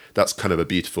underwater, that's kind of a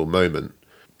beautiful moment.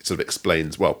 It sort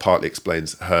of partly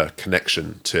explains her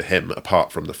connection to him,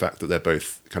 apart from the fact that they're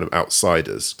both kind of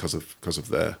outsiders because of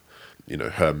their,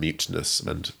 her muteness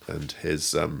and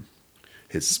his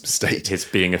state, His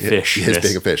being a fish, his yes.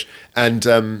 being a fish, and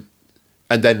then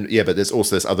but there's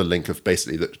also this other link of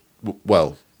basically that,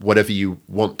 well, whatever you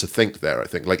want to think there, I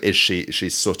think, like, is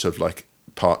she's sort of like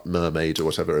part mermaid or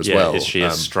whatever as well? Is she a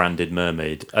stranded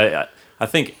mermaid? I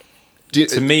think Do you-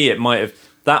 to me it might have,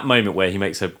 that moment where he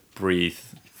makes her breathe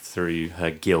through her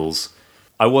gills,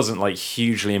 I wasn't like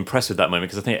hugely impressed with that moment,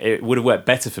 because I think it would have worked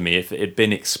better for me if it had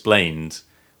been explained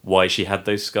why she had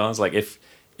those scars. Like if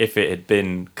it had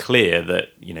been clear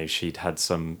that she'd had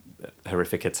some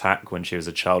horrific attack when she was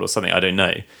a child or something, I don't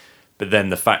know. But then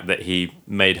the fact that he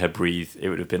made her breathe, it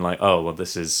would have been like, oh well, it would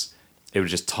have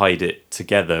just tied it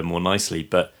together more nicely.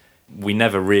 But we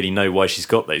never really know why she's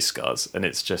got those scars, and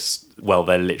it's just, well,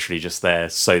 they're literally just there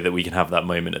so that we can have that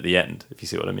moment at the end, if you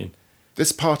see what I mean.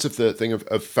 This part of the thing of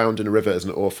found in a river as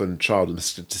an orphan child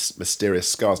with mysterious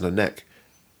scars on her neck,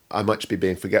 I might be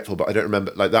being forgetful, but I don't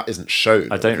remember, like, that isn't shown.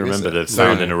 I don't think, is remember it? the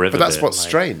found in a river But that's bit, what's like-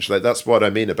 strange. Like, that's what I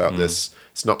mean about this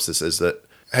synopsis, is that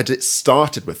had it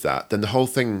started with that, then the whole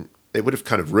thing, it would have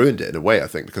kind of ruined it in a way, I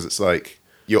think, because it's like,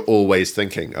 you're always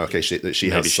thinking, okay, she Maybe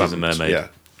has she's some... a mermaid.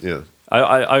 Yeah.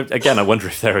 I wonder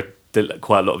if there are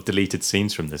quite a lot of deleted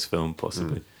scenes from this film,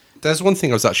 possibly. There's one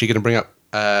thing I was actually going to bring up.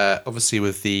 Obviously,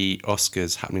 with the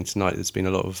Oscars happening tonight, there's been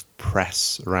a lot of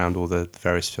press around all the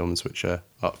various films which are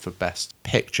up for Best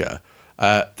Picture.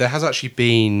 There has actually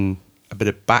been a bit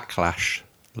of backlash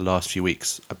the last few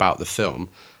weeks about the film.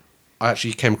 I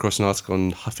actually came across an article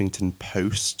on Huffington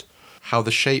Post, how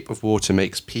the shape of water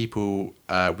makes people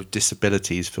with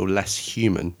disabilities feel less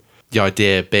human. The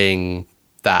idea being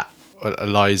that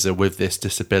Eliza with this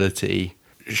disability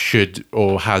should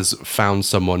or has found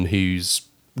someone who's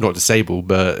not disabled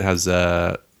but has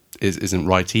isn't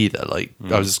right either. Like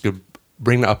I was just going to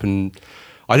bring that up, and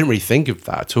I didn't really think of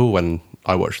that at all when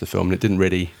I watched the film, and it didn't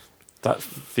really. That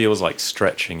feels like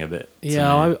stretching a bit.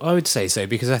 Yeah, I would say so,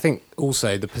 because I think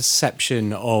also the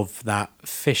perception of that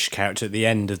fish character at the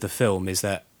end of the film is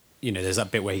that, you know, there's that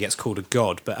bit where he gets called a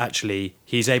god, but actually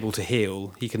he's able to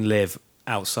heal. He can live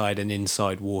outside and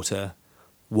inside water.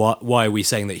 Why are we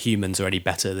saying that humans are any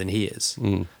better than he is?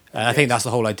 I think that's the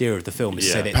whole idea of the film. Is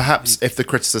to say that Perhaps if the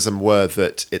criticism were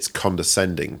that it's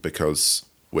condescending because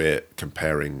we're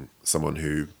comparing someone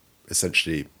who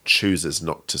essentially chooses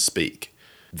not to speak,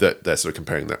 that they're sort of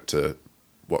comparing that to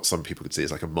what some people could see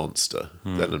as like a monster,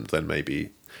 then maybe.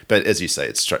 But as you say,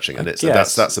 it's stretching, and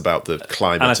that's about the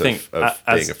climate and I think of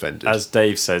being offended. As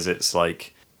Dave says, it's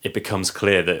like it becomes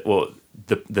clear that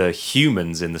the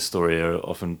humans in the story are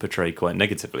often portrayed quite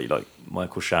negatively, like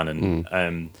Michael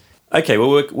Shannon. Okay,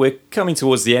 well, we're coming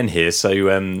towards the end here, so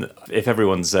if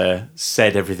everyone's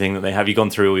said everything that they have, you've gone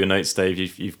through all your notes, Dave,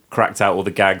 you've cracked out all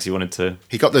the gags you wanted to...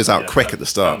 He got those out quick at the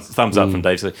start. Thumbs up from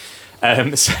Dave. So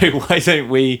why don't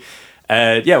we...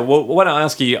 why don't I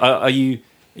ask you, are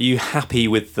you happy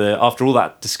with after all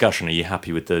that discussion, are you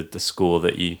happy with the score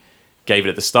that you gave it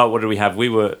at the start? What did we have?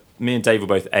 Me and Dave were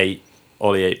both 8,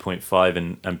 Ollie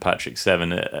 8.5, and Patrick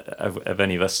 7. Have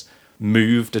any of us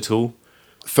moved at all?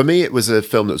 For me, it was a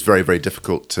film that was very, very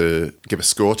difficult to give a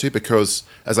score to because,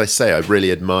 as I say, I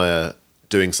really admire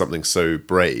doing something so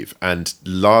brave and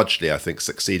largely, I think,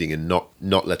 succeeding in not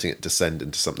letting it descend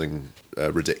into something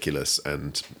ridiculous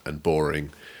and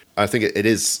boring. I think it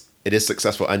is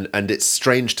successful, and it's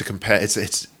strange to compare.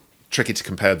 It's tricky to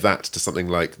compare that to something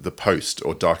like The Post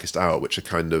or Darkest Hour, which are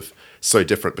kind of so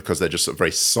different because they're just sort of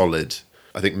very solid.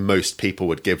 I think most people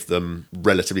would give them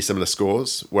relatively similar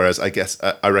scores, whereas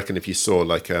I reckon if you saw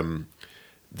like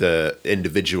the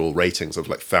individual ratings of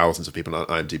like thousands of people on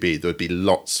IMDb, there would be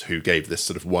lots who gave this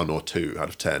sort of 1 or 2 out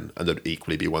of 10, and there'd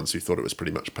equally be ones who thought it was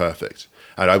pretty much perfect.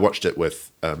 And I watched it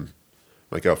with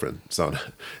my girlfriend Sana,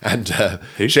 and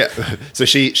she I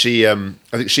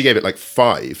think she gave it like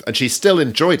 5, and she still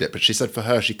enjoyed it, but she said for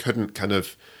her she couldn't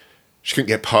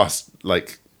get past,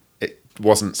 like,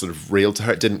 wasn't sort of real to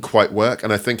her. It didn't quite work,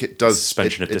 and I think it does.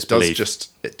 Suspension of disbelief.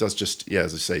 It does just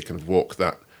as I say, kind of walk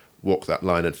that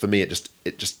line. And for me,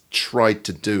 it just tried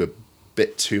to do a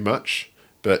bit too much.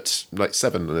 But like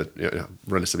 7,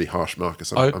 relatively harsh marker.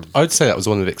 So I would say that was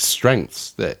one of its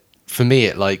strengths. That for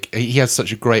me, he has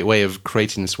such a great way of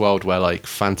creating this world where like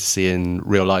fantasy and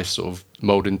real life sort of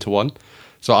mold into one.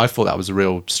 So I thought that was a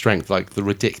real strength. Like the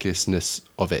ridiculousness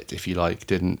of it, if you like,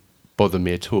 didn't bother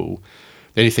me at all.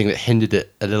 The only thing that hindered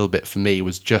it a little bit for me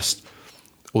was just,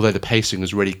 although the pacing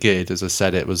was really good, as I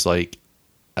said, it was like,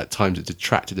 at times it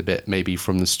detracted a bit maybe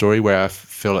from the story, where I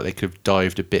feel like they could have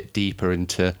dived a bit deeper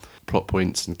into plot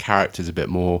points and characters a bit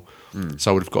more.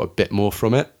 So I would have got a bit more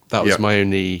from it. That was my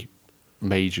only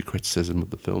major criticism of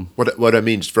the film. What I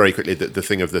mean, just very quickly, the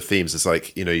thing of the themes is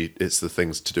like, it's the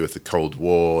things to do with the Cold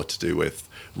War, to do with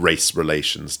race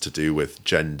relations, to do with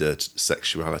gender,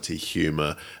 sexuality,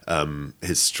 humour,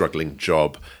 his struggling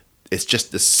job. It's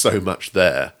just there's so much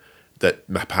there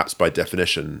that perhaps by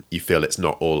definition you feel it's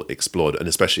not all explored, and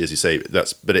especially as you say,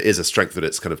 but it is a strength that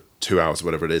it's kind of 2 hours or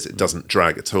whatever it is. It doesn't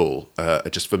drag at all.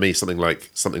 Just for me, something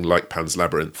like Pan's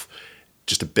Labyrinth,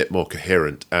 just a bit more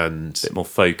coherent and a bit more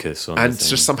focus on, and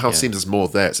just somehow seems there's more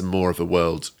there. It's more of a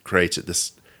world created.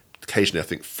 This occasionally I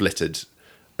think flitted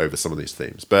over some of these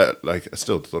themes, but like I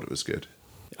still thought it was good.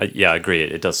 I agree.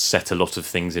 It does set a lot of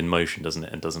things in motion, doesn't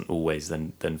it? And doesn't always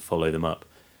then follow them up.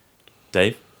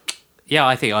 Dave? Yeah,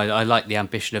 I think I like the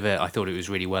ambition of it. I thought it was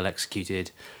really well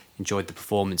executed. Enjoyed the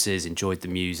performances, enjoyed the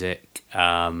music.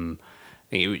 I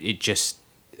think it just,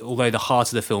 although the heart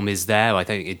of the film is there, I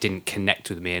think it didn't connect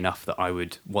with me enough that I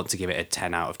would want to give it a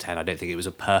 10 out of 10. I don't think it was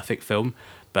a perfect film,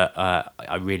 but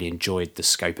I really enjoyed the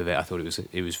scope of it. I thought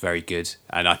it was very good,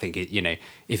 and I think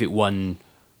if it won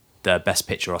the Best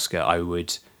Picture Oscar, I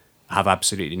would have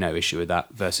absolutely no issue with that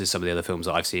versus some of the other films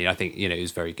that I've seen. I think it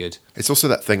was very good. It's also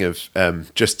that thing of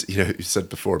you said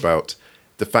before about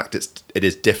the fact it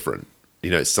is different.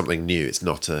 It's something new. It's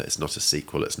not a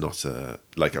sequel. It's not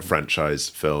like a franchise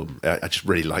film. I just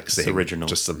really like seeing original.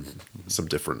 Just some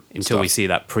different until stuff. we see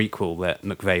that prequel that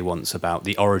McVeigh wants about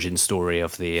the origin story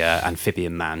of the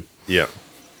amphibian man. Yeah,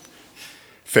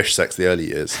 fish sex, the early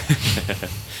years.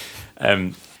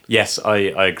 Yes, I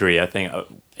agree. I think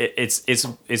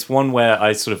it's one where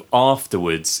I sort of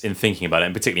afterwards, in thinking about it,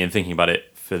 and particularly in thinking about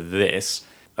it for this,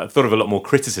 I thought of a lot more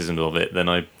criticism of it than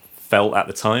I felt at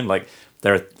the time. Like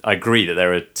I agree that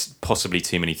there are possibly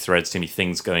too many threads, too many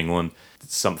things going on.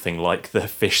 Something like the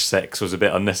fish sex was a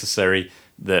bit unnecessary.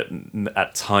 That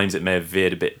at times it may have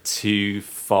veered a bit too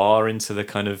far into the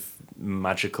kind of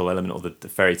magical element or the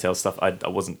fairy tale stuff. I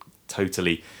wasn't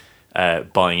totally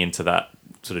buying into that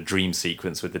sort of dream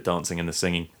sequence with the dancing and the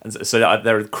singing. And so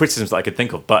there are criticisms that I could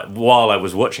think of, but while I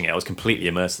was watching it, I was completely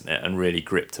immersed in it and really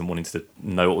gripped and wanting to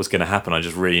know what was going to happen. I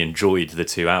just really enjoyed the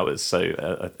 2 hours.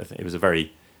 So I think it was a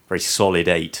very, very solid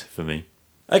 8 for me.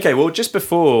 Okay, well, just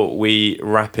before we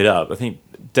wrap it up, I think,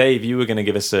 Dave, you were going to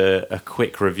give us a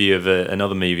quick review of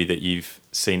another movie that you've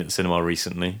seen at the cinema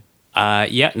recently.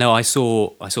 I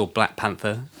saw Black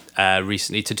Panther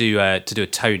recently to do a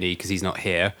Tony because he's not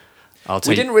here.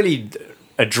 We didn't really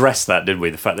address that, did we?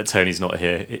 The fact that Tony's not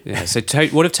here. Yeah. So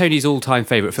one of Tony's all-time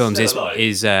favourite films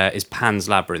is Pan's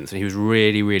Labyrinth, and he was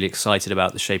really, really excited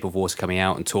about The Shape of Water coming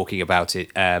out and talking about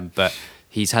it. But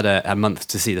he's had a month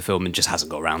to see the film and just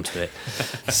hasn't got around to it.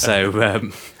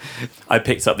 So I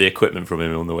picked up the equipment from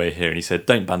him on the way here, and he said,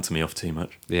 "Don't banter me off too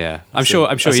much." Yeah, I'm sure.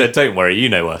 I said, "Don't worry, you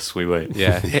know us. We won't."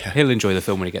 Yeah, he'll enjoy the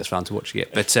film when he gets around to watching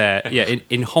it. But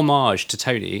in homage to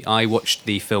Tony, I watched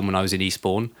the film when I was in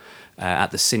Eastbourne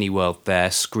at the Cineworld there,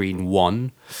 Screen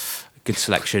 1. Good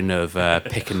selection of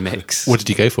pick and mix. What did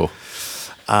you go for?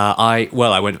 I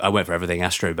went for everything.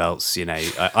 Astro Belts, you know.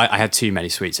 I had too many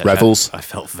sweets. Revels. I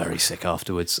felt very sick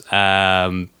afterwards.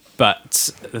 But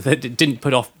it didn't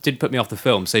put me off the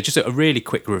film. So just a really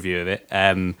quick review of it.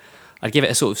 I'd give it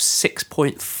a sort of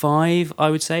 6.5, I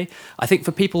would say. I think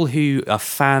for people who are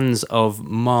fans of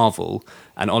Marvel,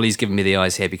 and Ollie's giving me the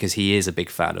eyes here because he is a big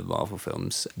fan of Marvel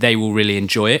films, they will really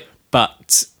enjoy it.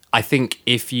 But I think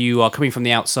if you are coming from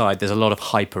the outside, there's a lot of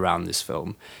hype around this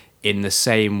film, in the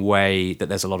same way that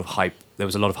there was a lot of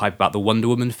hype about the Wonder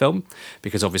Woman film,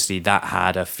 because obviously that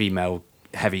had a female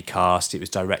heavy cast. It was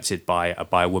directed by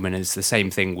a woman, and it's the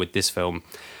same thing with this film.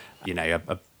 You know,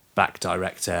 a black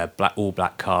director, all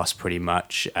black cast pretty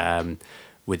much,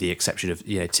 with the exception of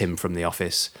Tim from The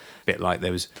Office, a bit like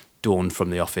there was Dawn from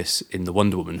The Office in the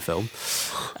Wonder Woman film.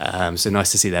 So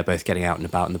nice to see they're both getting out and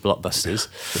about in the blockbusters.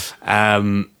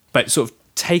 But sort of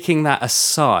taking that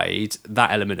aside,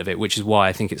 that element of it, which is why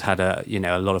I think it's had a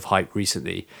lot of hype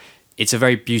recently. It's a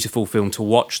very beautiful film to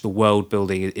watch. The world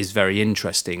building is very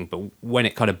interesting, but when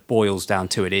it kind of boils down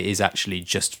to it, it is actually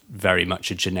just very much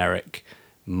a generic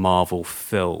Marvel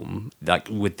film, like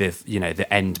with the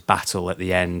end battle at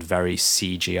the end, very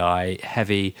CGI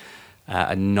heavy.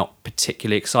 And not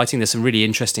particularly exciting. There's some really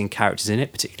interesting characters in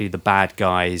it, particularly the bad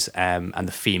guys and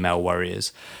the female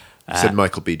warriors. You said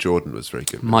Michael B. Jordan was very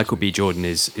good. Michael B. Jordan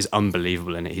is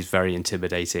unbelievable in it. He's very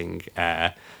intimidating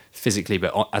physically,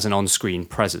 but as an on-screen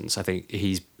presence, I think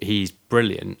he's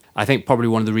brilliant. I think probably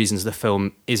one of the reasons the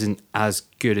film isn't as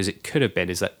good as it could have been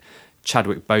is that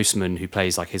Chadwick Boseman, who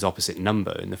plays like his opposite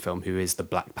number in the film, who is the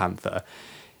Black Panther,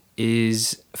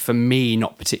 is, for me,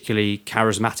 not particularly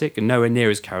charismatic, and nowhere near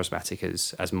as charismatic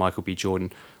as Michael B.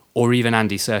 Jordan or even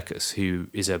Andy Serkis, who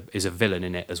is a villain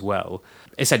in it as well.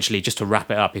 Essentially, just to wrap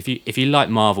it up, if you like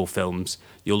Marvel films,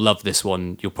 you'll love this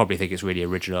one. You'll probably think it's really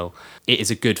original. It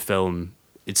is a good film.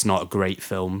 It's not a great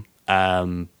film.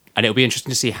 And it'll be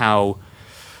interesting to see how...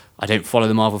 I don't follow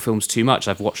the Marvel films too much.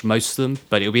 I've watched most of them,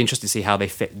 but it'll be interesting to see how they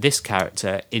fit this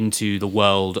character into the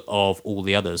world of all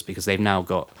the others, because they've now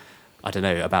got, I don't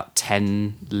know, about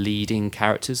 10 leading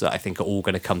characters that I think are all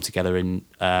going to come together in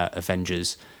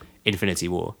Avengers Infinity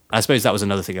War. I suppose that was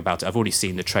another thing about it. I've already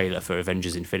seen the trailer for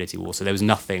Avengers Infinity War, so there was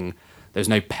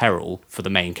no peril for the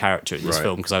main character in this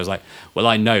film, because I was like, well,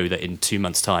 I know that in 2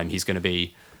 months' time he's going to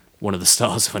be one of the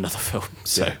stars of another film.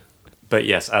 So, yeah. But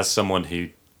yes, as someone who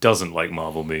doesn't like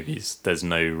Marvel movies, there's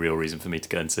no real reason for me to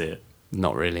go and see it.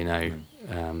 Not really, no.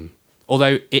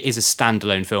 Although it is a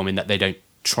standalone film in that they don't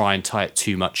try and tie it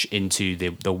too much into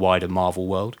the wider Marvel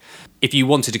world. If you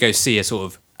wanted to go see a sort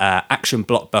of action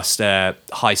blockbuster,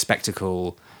 high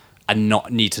spectacle, and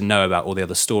not need to know about all the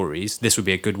other stories, this would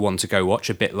be a good one to go watch,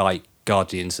 a bit like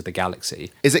Guardians of the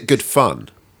Galaxy. Is it good fun?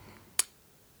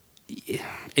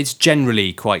 It's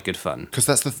generally quite good fun. Because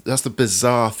that's the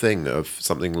bizarre thing of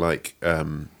something like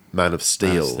Man of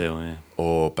Steel,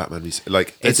 or Batman.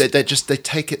 Like they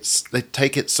take it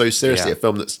so seriously. Yeah. A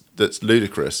film that's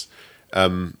ludicrous.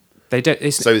 They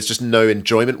don't. So it's just no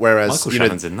enjoyment. Whereas Michael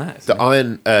Shannon's in that. The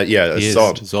Iron,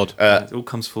 Zod. It all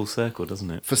comes full circle,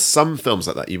 doesn't it? For some films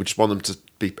like that, you would just want them to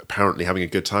be apparently having a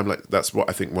good time. Like that's what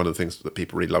I think one of the things that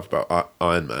people really love about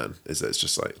Iron Man is that it's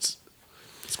just like it's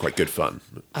quite good fun.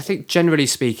 I think generally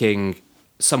speaking,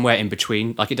 somewhere in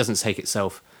between. Like, it doesn't take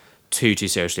itself too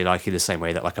seriously, like in the same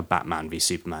way that like a Batman v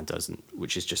Superman doesn't,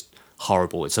 which is just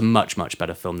horrible. It's a much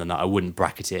better film than that. I wouldn't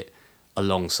bracket it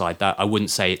alongside that. I wouldn't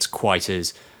say it's quite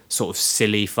as sort of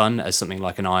silly fun as something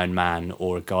like an Iron Man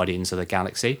or a Guardians of the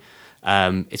Galaxy.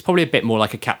 It's probably a bit more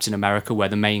like a Captain America, where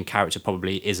the main character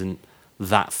probably isn't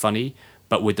that funny,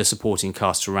 but with the supporting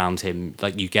cast around him,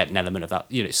 like, you get an element of that.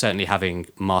 You know, certainly having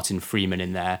Martin Freeman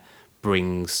in there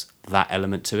brings that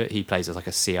element to it. He plays as like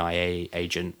a CIA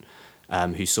agent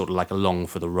who's sort of like along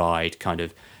for the ride, kind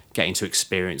of getting to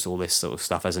experience all this sort of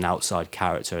stuff as an outside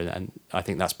character, and I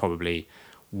think that's probably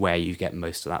where you get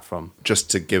most of that from. Just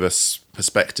to give us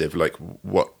perspective, like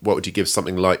what would you give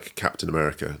something like Captain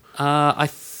America? I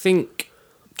think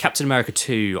Captain America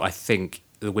 2, I think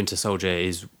The Winter Soldier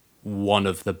is one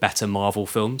of the better Marvel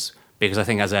films, because I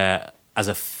think as a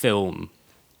film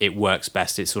it works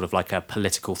best. It's sort of like a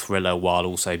political thriller while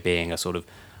also being a sort of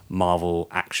Marvel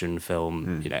action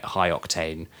film, you know, high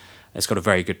octane. It's got a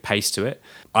very good pace to it.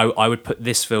 I would put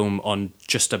this film on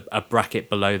just a bracket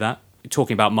below that.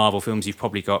 Talking about Marvel films, you've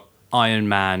probably got Iron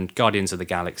Man, Guardians of the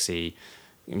Galaxy,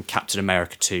 and Captain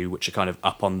America 2, which are kind of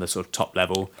up on the sort of top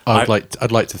level. I'd like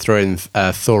to throw in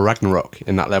Thor Ragnarok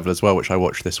in that level as well, which I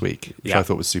watched this week, which Yeah. I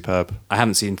thought was superb. I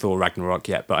haven't seen Thor Ragnarok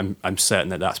yet, but I'm certain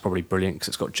that that's probably brilliant because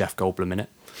it's got Jeff Goldblum in it.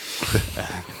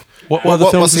 What other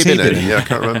films What's has he been in? Yeah, I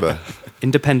can't remember.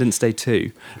 Independence Day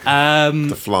 2.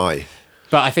 The Fly.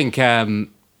 But I think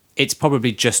it's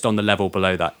probably just on the level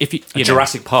below that. If you know,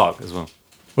 Jurassic Park as well.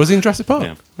 Was he in Jurassic Park?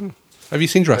 Yeah. Oh. Have you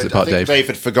seen Jurassic I Park, think Dave? Dave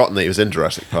had forgotten that he was in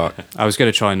Jurassic Park. I was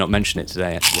going to try and not mention it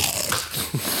today, actually.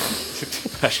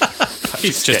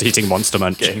 He's just eating Monster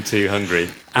Munch. Getting too hungry.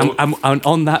 And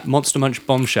on that Monster Munch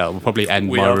bombshell, we'll probably end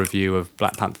We my are- review of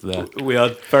Black Panther there. We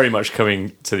are very much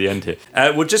coming to the end here.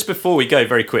 Well, just before we go,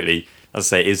 very quickly, as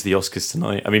I say, is the Oscars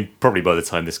tonight? I mean, probably by the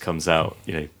time this comes out,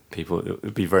 you know, people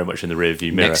it'll be very much in the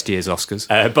rearview mirror. Next year's Oscars.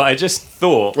 But I just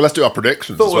thought, Well, let's do our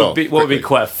predictions thought as well. what would be quickly.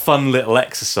 quite a fun little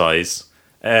exercise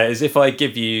is if I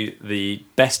give you the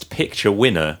Best Picture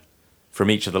winner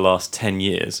from each of the last 10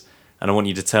 years, and I want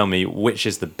you to tell me which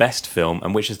is the best film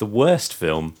and which is the worst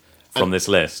film from this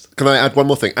list. Can I add one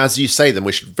more thing? As you say them,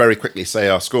 we should very quickly say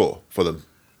our score for them.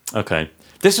 Okay.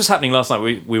 This was happening last night.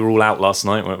 We were all out last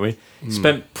night, weren't we?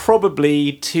 Spent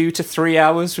probably 2 to 3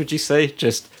 hours, would you say?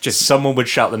 Just someone would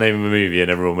shout the name of a movie and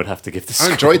everyone would have to give the I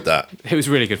score. enjoyed that. It was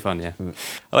really good fun, yeah.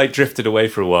 I like drifted away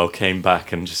for a while, came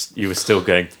back, and just you were still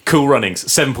going, Cool Runnings,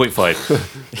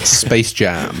 7.5. Space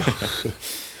Jam.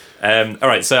 All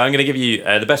right, so I'm going to give you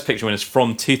the Best Picture winners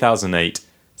from 2008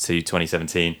 to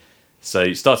 2017.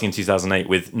 So starting in 2008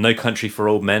 with No Country for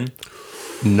Old Men,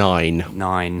 9.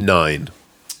 9.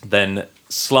 then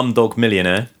Slumdog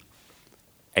Millionaire,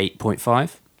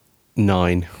 8.5.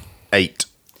 9. 8.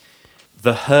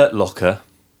 The Hurt Locker,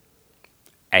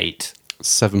 8.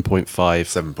 7.5.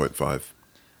 7.5.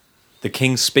 The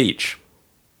King's Speech,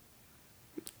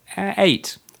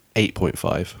 8.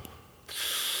 8.5.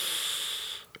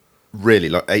 Really,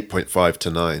 like 8.5 to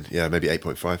 9. Yeah, maybe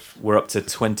 8.5. we're up to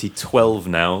 2012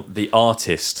 now, The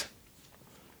Artist,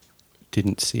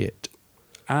 Didn't see it.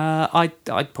 I'd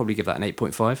probably give that an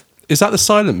 8.5. Is that the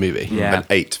silent movie? Yeah. An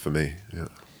 8 for me. Yeah.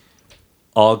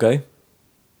 Argo,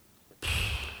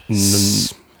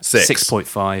 6.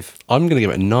 6.5. I'm going to give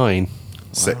it a 9.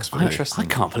 6 for me. I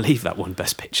can't believe that won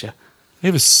Best Picture.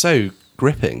 It was so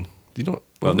gripping. Do you not?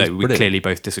 Well, it no, was we brilliant. clearly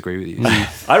both disagree with you.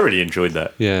 I really enjoyed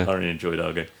that. Yeah. I really enjoyed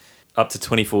Argo. Up to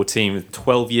 2014 with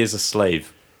 12 Years a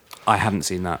Slave, I haven't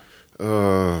seen that.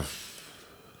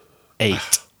 8.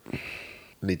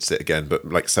 Need to see it again, but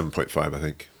like 7.5, I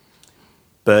think.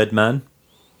 Birdman.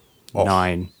 Off.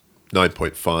 9.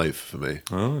 9.5 for me.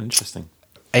 Oh, interesting.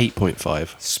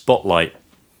 8.5. Spotlight,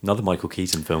 another Michael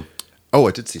Keaton film. Oh,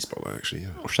 I did see Spotlight, actually. Yeah,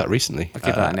 Watched that recently. I'd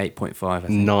give that an 8.5. I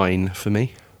think. 9 for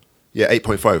me. yeah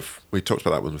 8.5. We talked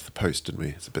about that one with The Post, didn't we?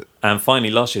 It's a bit... And finally,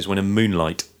 last year's winner,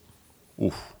 Moonlight.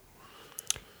 Oof.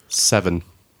 7.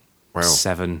 Wow.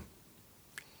 7.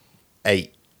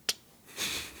 8.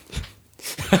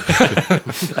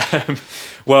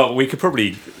 Well, we could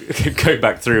probably go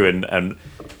back through and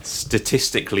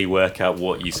statistically work out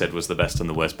what you said was the best and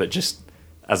the worst, but just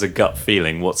as a gut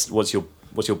feeling, what's your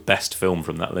best film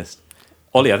from that list?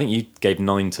 Ollie, I think you gave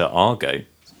 9 to Argo. Is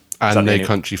that And the No only-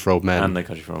 Country for Old Men. And No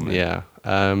Country for Old Men.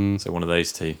 Yeah. So one of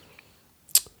those two.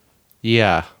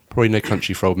 Yeah. Probably No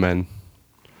Country for Old Men.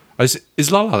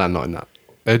 Is La La Land not in that?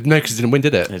 No, because it didn't win,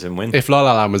 did it? It didn't win. If La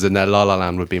La Land was in there, La La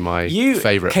Land would be my You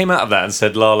favourite. came out of that and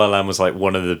said La La Land was like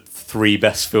one of the 3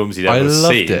 best films you'd I ever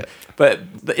loved seen. it. But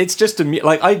it's just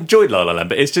like I enjoyed La La Land,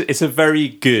 but it's a very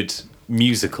good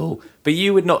musical. But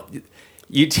you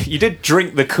You did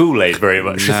drink the Kool-Aid very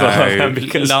much as well, No,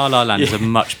 because La La Land is a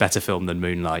much better film than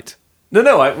Moonlight.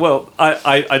 No.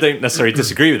 I don't necessarily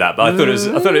disagree with that, but I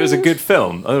thought it was a good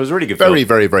film. It was a really good film. Very,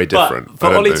 very, very different. But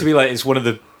for Ollie to be like, it's one of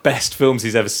the best films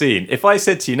he's ever seen. If I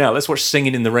said to you now, let's watch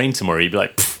Singing in the Rain tomorrow, you'd be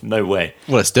like, no way.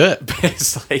 Well, let's do it.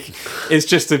 It's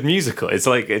just a musical. It's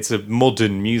a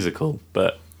modern musical,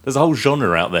 but there's a whole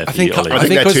genre out there for I think you, Ollie. I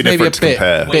think I they're was too maybe different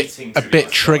to compare. a bit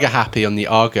trigger happy on the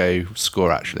Argo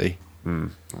score actually.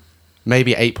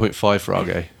 Maybe 8.5 for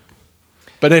Argo.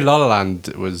 But no, La La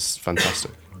Land was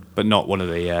fantastic. But not one of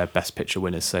the Best Picture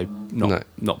winners, so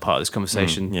not part of this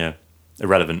conversation. Yeah,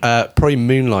 irrelevant. Probably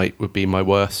Moonlight would be my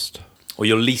worst. Or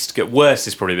your worst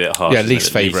is probably a bit harsh. Yeah, isn't it?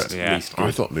 least favourite. Yeah. Least I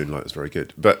good. thought Moonlight was very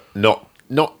good, but not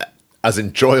as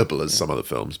enjoyable as some other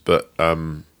films. But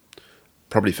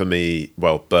probably for me,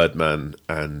 Birdman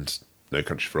and No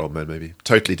Country for Old Men, maybe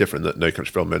totally different. That No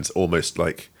Country for Old Men's almost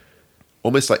like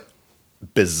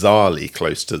bizarrely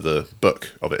close to the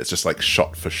book of it. It's just like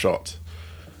shot for shot.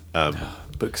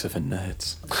 Books are for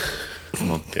nerds.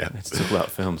 Come on, Yeah. let's talk about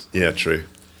films. Yeah, true.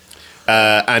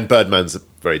 And Birdman's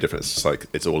very different. It's just like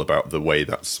it's all about the way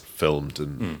that's filmed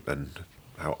and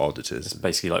how odd it is.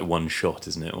 Basically, like one shot,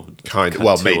 isn't it? Or Kind of two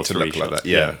well or made to three look like shots. that.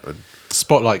 Yeah. And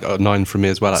Spotlight got a 9 from me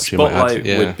as well. Actually, I might add. Spotlight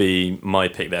Yeah. would be my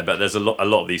pick there, but there's a lot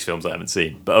of these films I haven't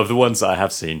seen. But of the ones that I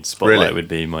have seen, Spotlight Really? would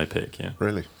be my pick. Yeah.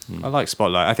 really, I like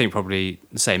Spotlight. I think probably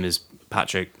the same as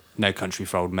Patrick, No Country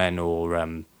for Old Men or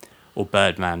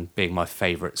Birdman being my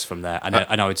favourites from there. And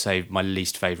I would say my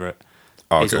least favourite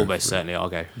is Argo. almost certainly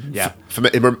Argo. Yeah. for me,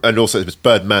 and also it was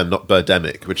Birdman, not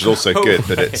Birdemic, which is also good,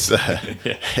 but it's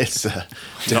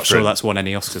Not sure that's won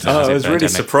any Oscars. Oh, has I it, was really Birdemic?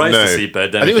 surprised to see I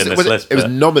Birdemic think in this list. it was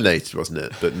but- nominated, wasn't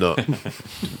it? But not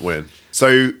didn't win.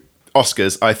 So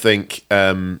Oscars, I think.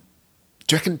 Do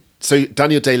you reckon? So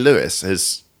Daniel Day-Lewis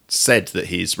has said that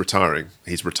he's retiring.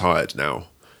 He's retired now.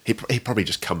 He probably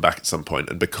just come back at some point,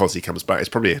 and because he comes back, it's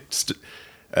probably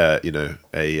a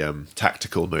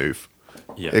tactical move.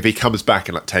 Yeah. If he comes back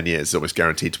in like 10 years, it's almost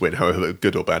guaranteed to win, however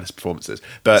good or bad his performance is.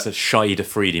 But It's a Shahid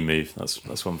Afridi move.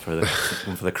 That's one for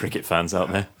the cricket fans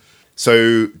out there.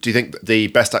 so, do you think the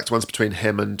best actor one's between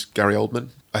him and Gary Oldman?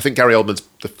 I think Gary Oldman's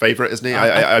the favourite, isn't he?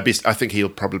 I think he'll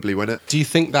probably win it. Do you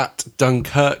think that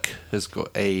Dunkirk has got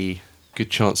a good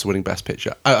chance of winning Best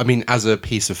Picture? I mean, as a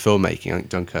piece of filmmaking, I think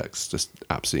Dunkirk's just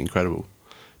absolutely incredible.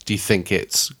 Do you think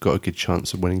it's got a good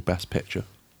chance of winning Best Picture?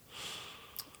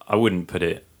 I wouldn't put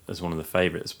it as one of the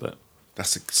favourites, but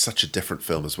That's such a different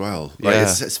film as well. Like, Yeah.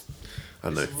 it's I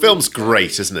don't know. Film's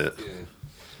great, isn't it?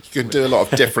 You can do a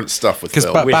lot of different stuff with Because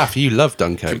film. Bath, you love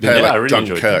Dunkirk, Compare didn't Yeah, I like really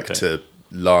enjoyed Dunkirk Dunkirk. to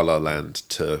La La Land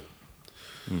to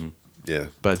yeah. you?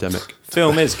 Birdemic.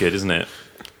 film is good, isn't it?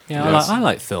 Yeah, I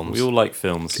like films. We all like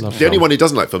films. The only one who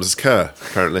doesn't like films is Kerr,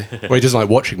 apparently. Well, he doesn't like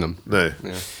watching them. No.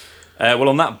 Well,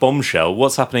 on that bombshell,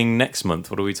 what's happening next month?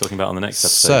 What are we talking about on the next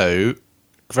episode? So,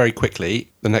 very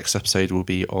quickly, the next episode will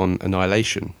be on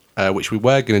Annihilation, which we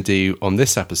were going to do on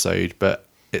this episode, but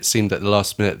it seemed at the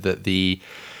last minute that we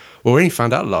only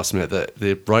found out at the last minute that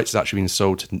the rights had actually been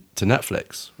sold to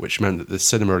Netflix, which meant that the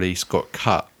cinema release got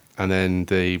cut, and then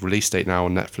the release date now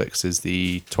on Netflix is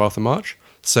the 12th of March.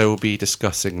 So we'll be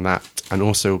discussing that, and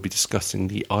also we'll be discussing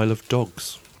The Isle of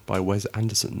Dogs by Wes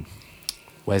Anderson.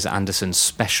 Wes Anderson's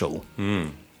special.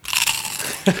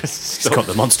 He's got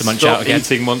the Monster Munch Stop out again.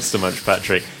 eating Monster Munch,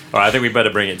 Patrick. All right, I think we better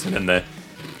bring it to an end there.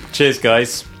 Cheers,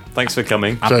 guys. Thanks for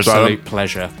coming. Absolute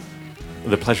pleasure.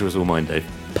 The pleasure was all mine, Dave.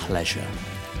 Pleasure.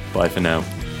 Bye for now.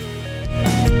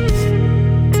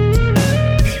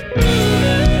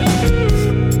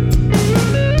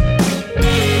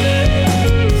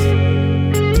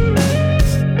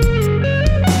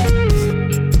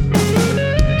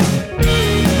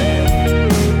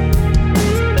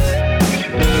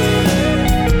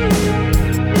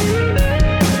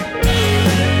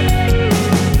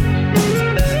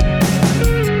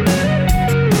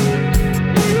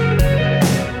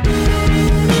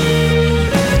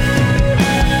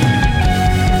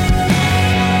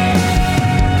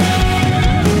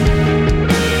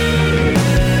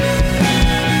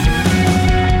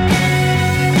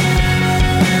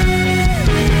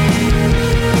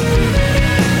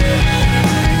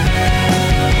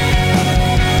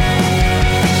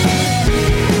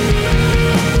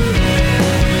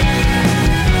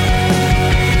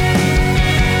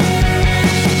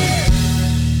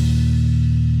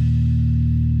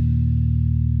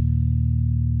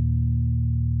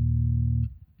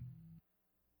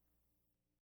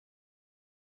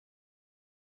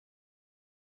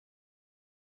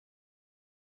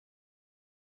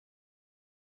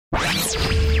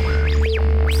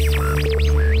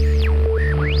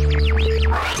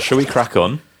 Shall we crack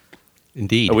on?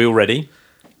 Indeed. Are we all ready?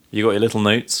 You got your little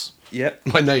notes? Yep.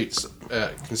 My notes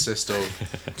consist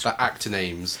of the actor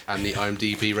names and the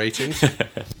IMDb ratings.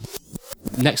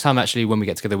 Next time, actually, when we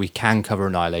get together, we can cover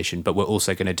Annihilation, but we're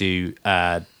also going to do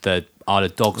the Isle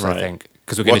of Dogs, Right. I think,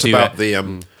 because we're going What to do about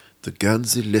it. the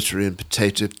Guernsey Literary and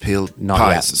Potato Peel Not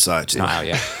Pie yet. Society? It's not out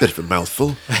yet. Bit of a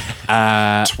mouthful.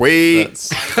 Tweet.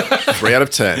 3 out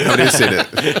of 10. Haven't even seen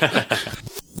it.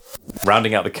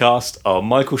 Rounding out the cast are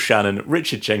Michael Shannon,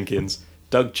 Richard Jenkins,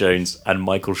 Doug Jones, and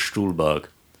Michael Stuhlbarg.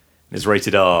 It's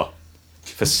rated R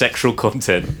for sexual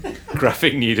content,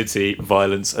 graphic nudity,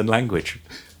 violence, and language.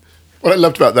 What I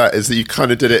loved about that is that you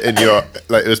kind of did it in your,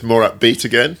 like, it was more upbeat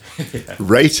again.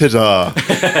 Rated R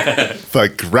for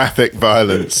graphic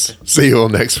violence. See you all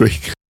next week.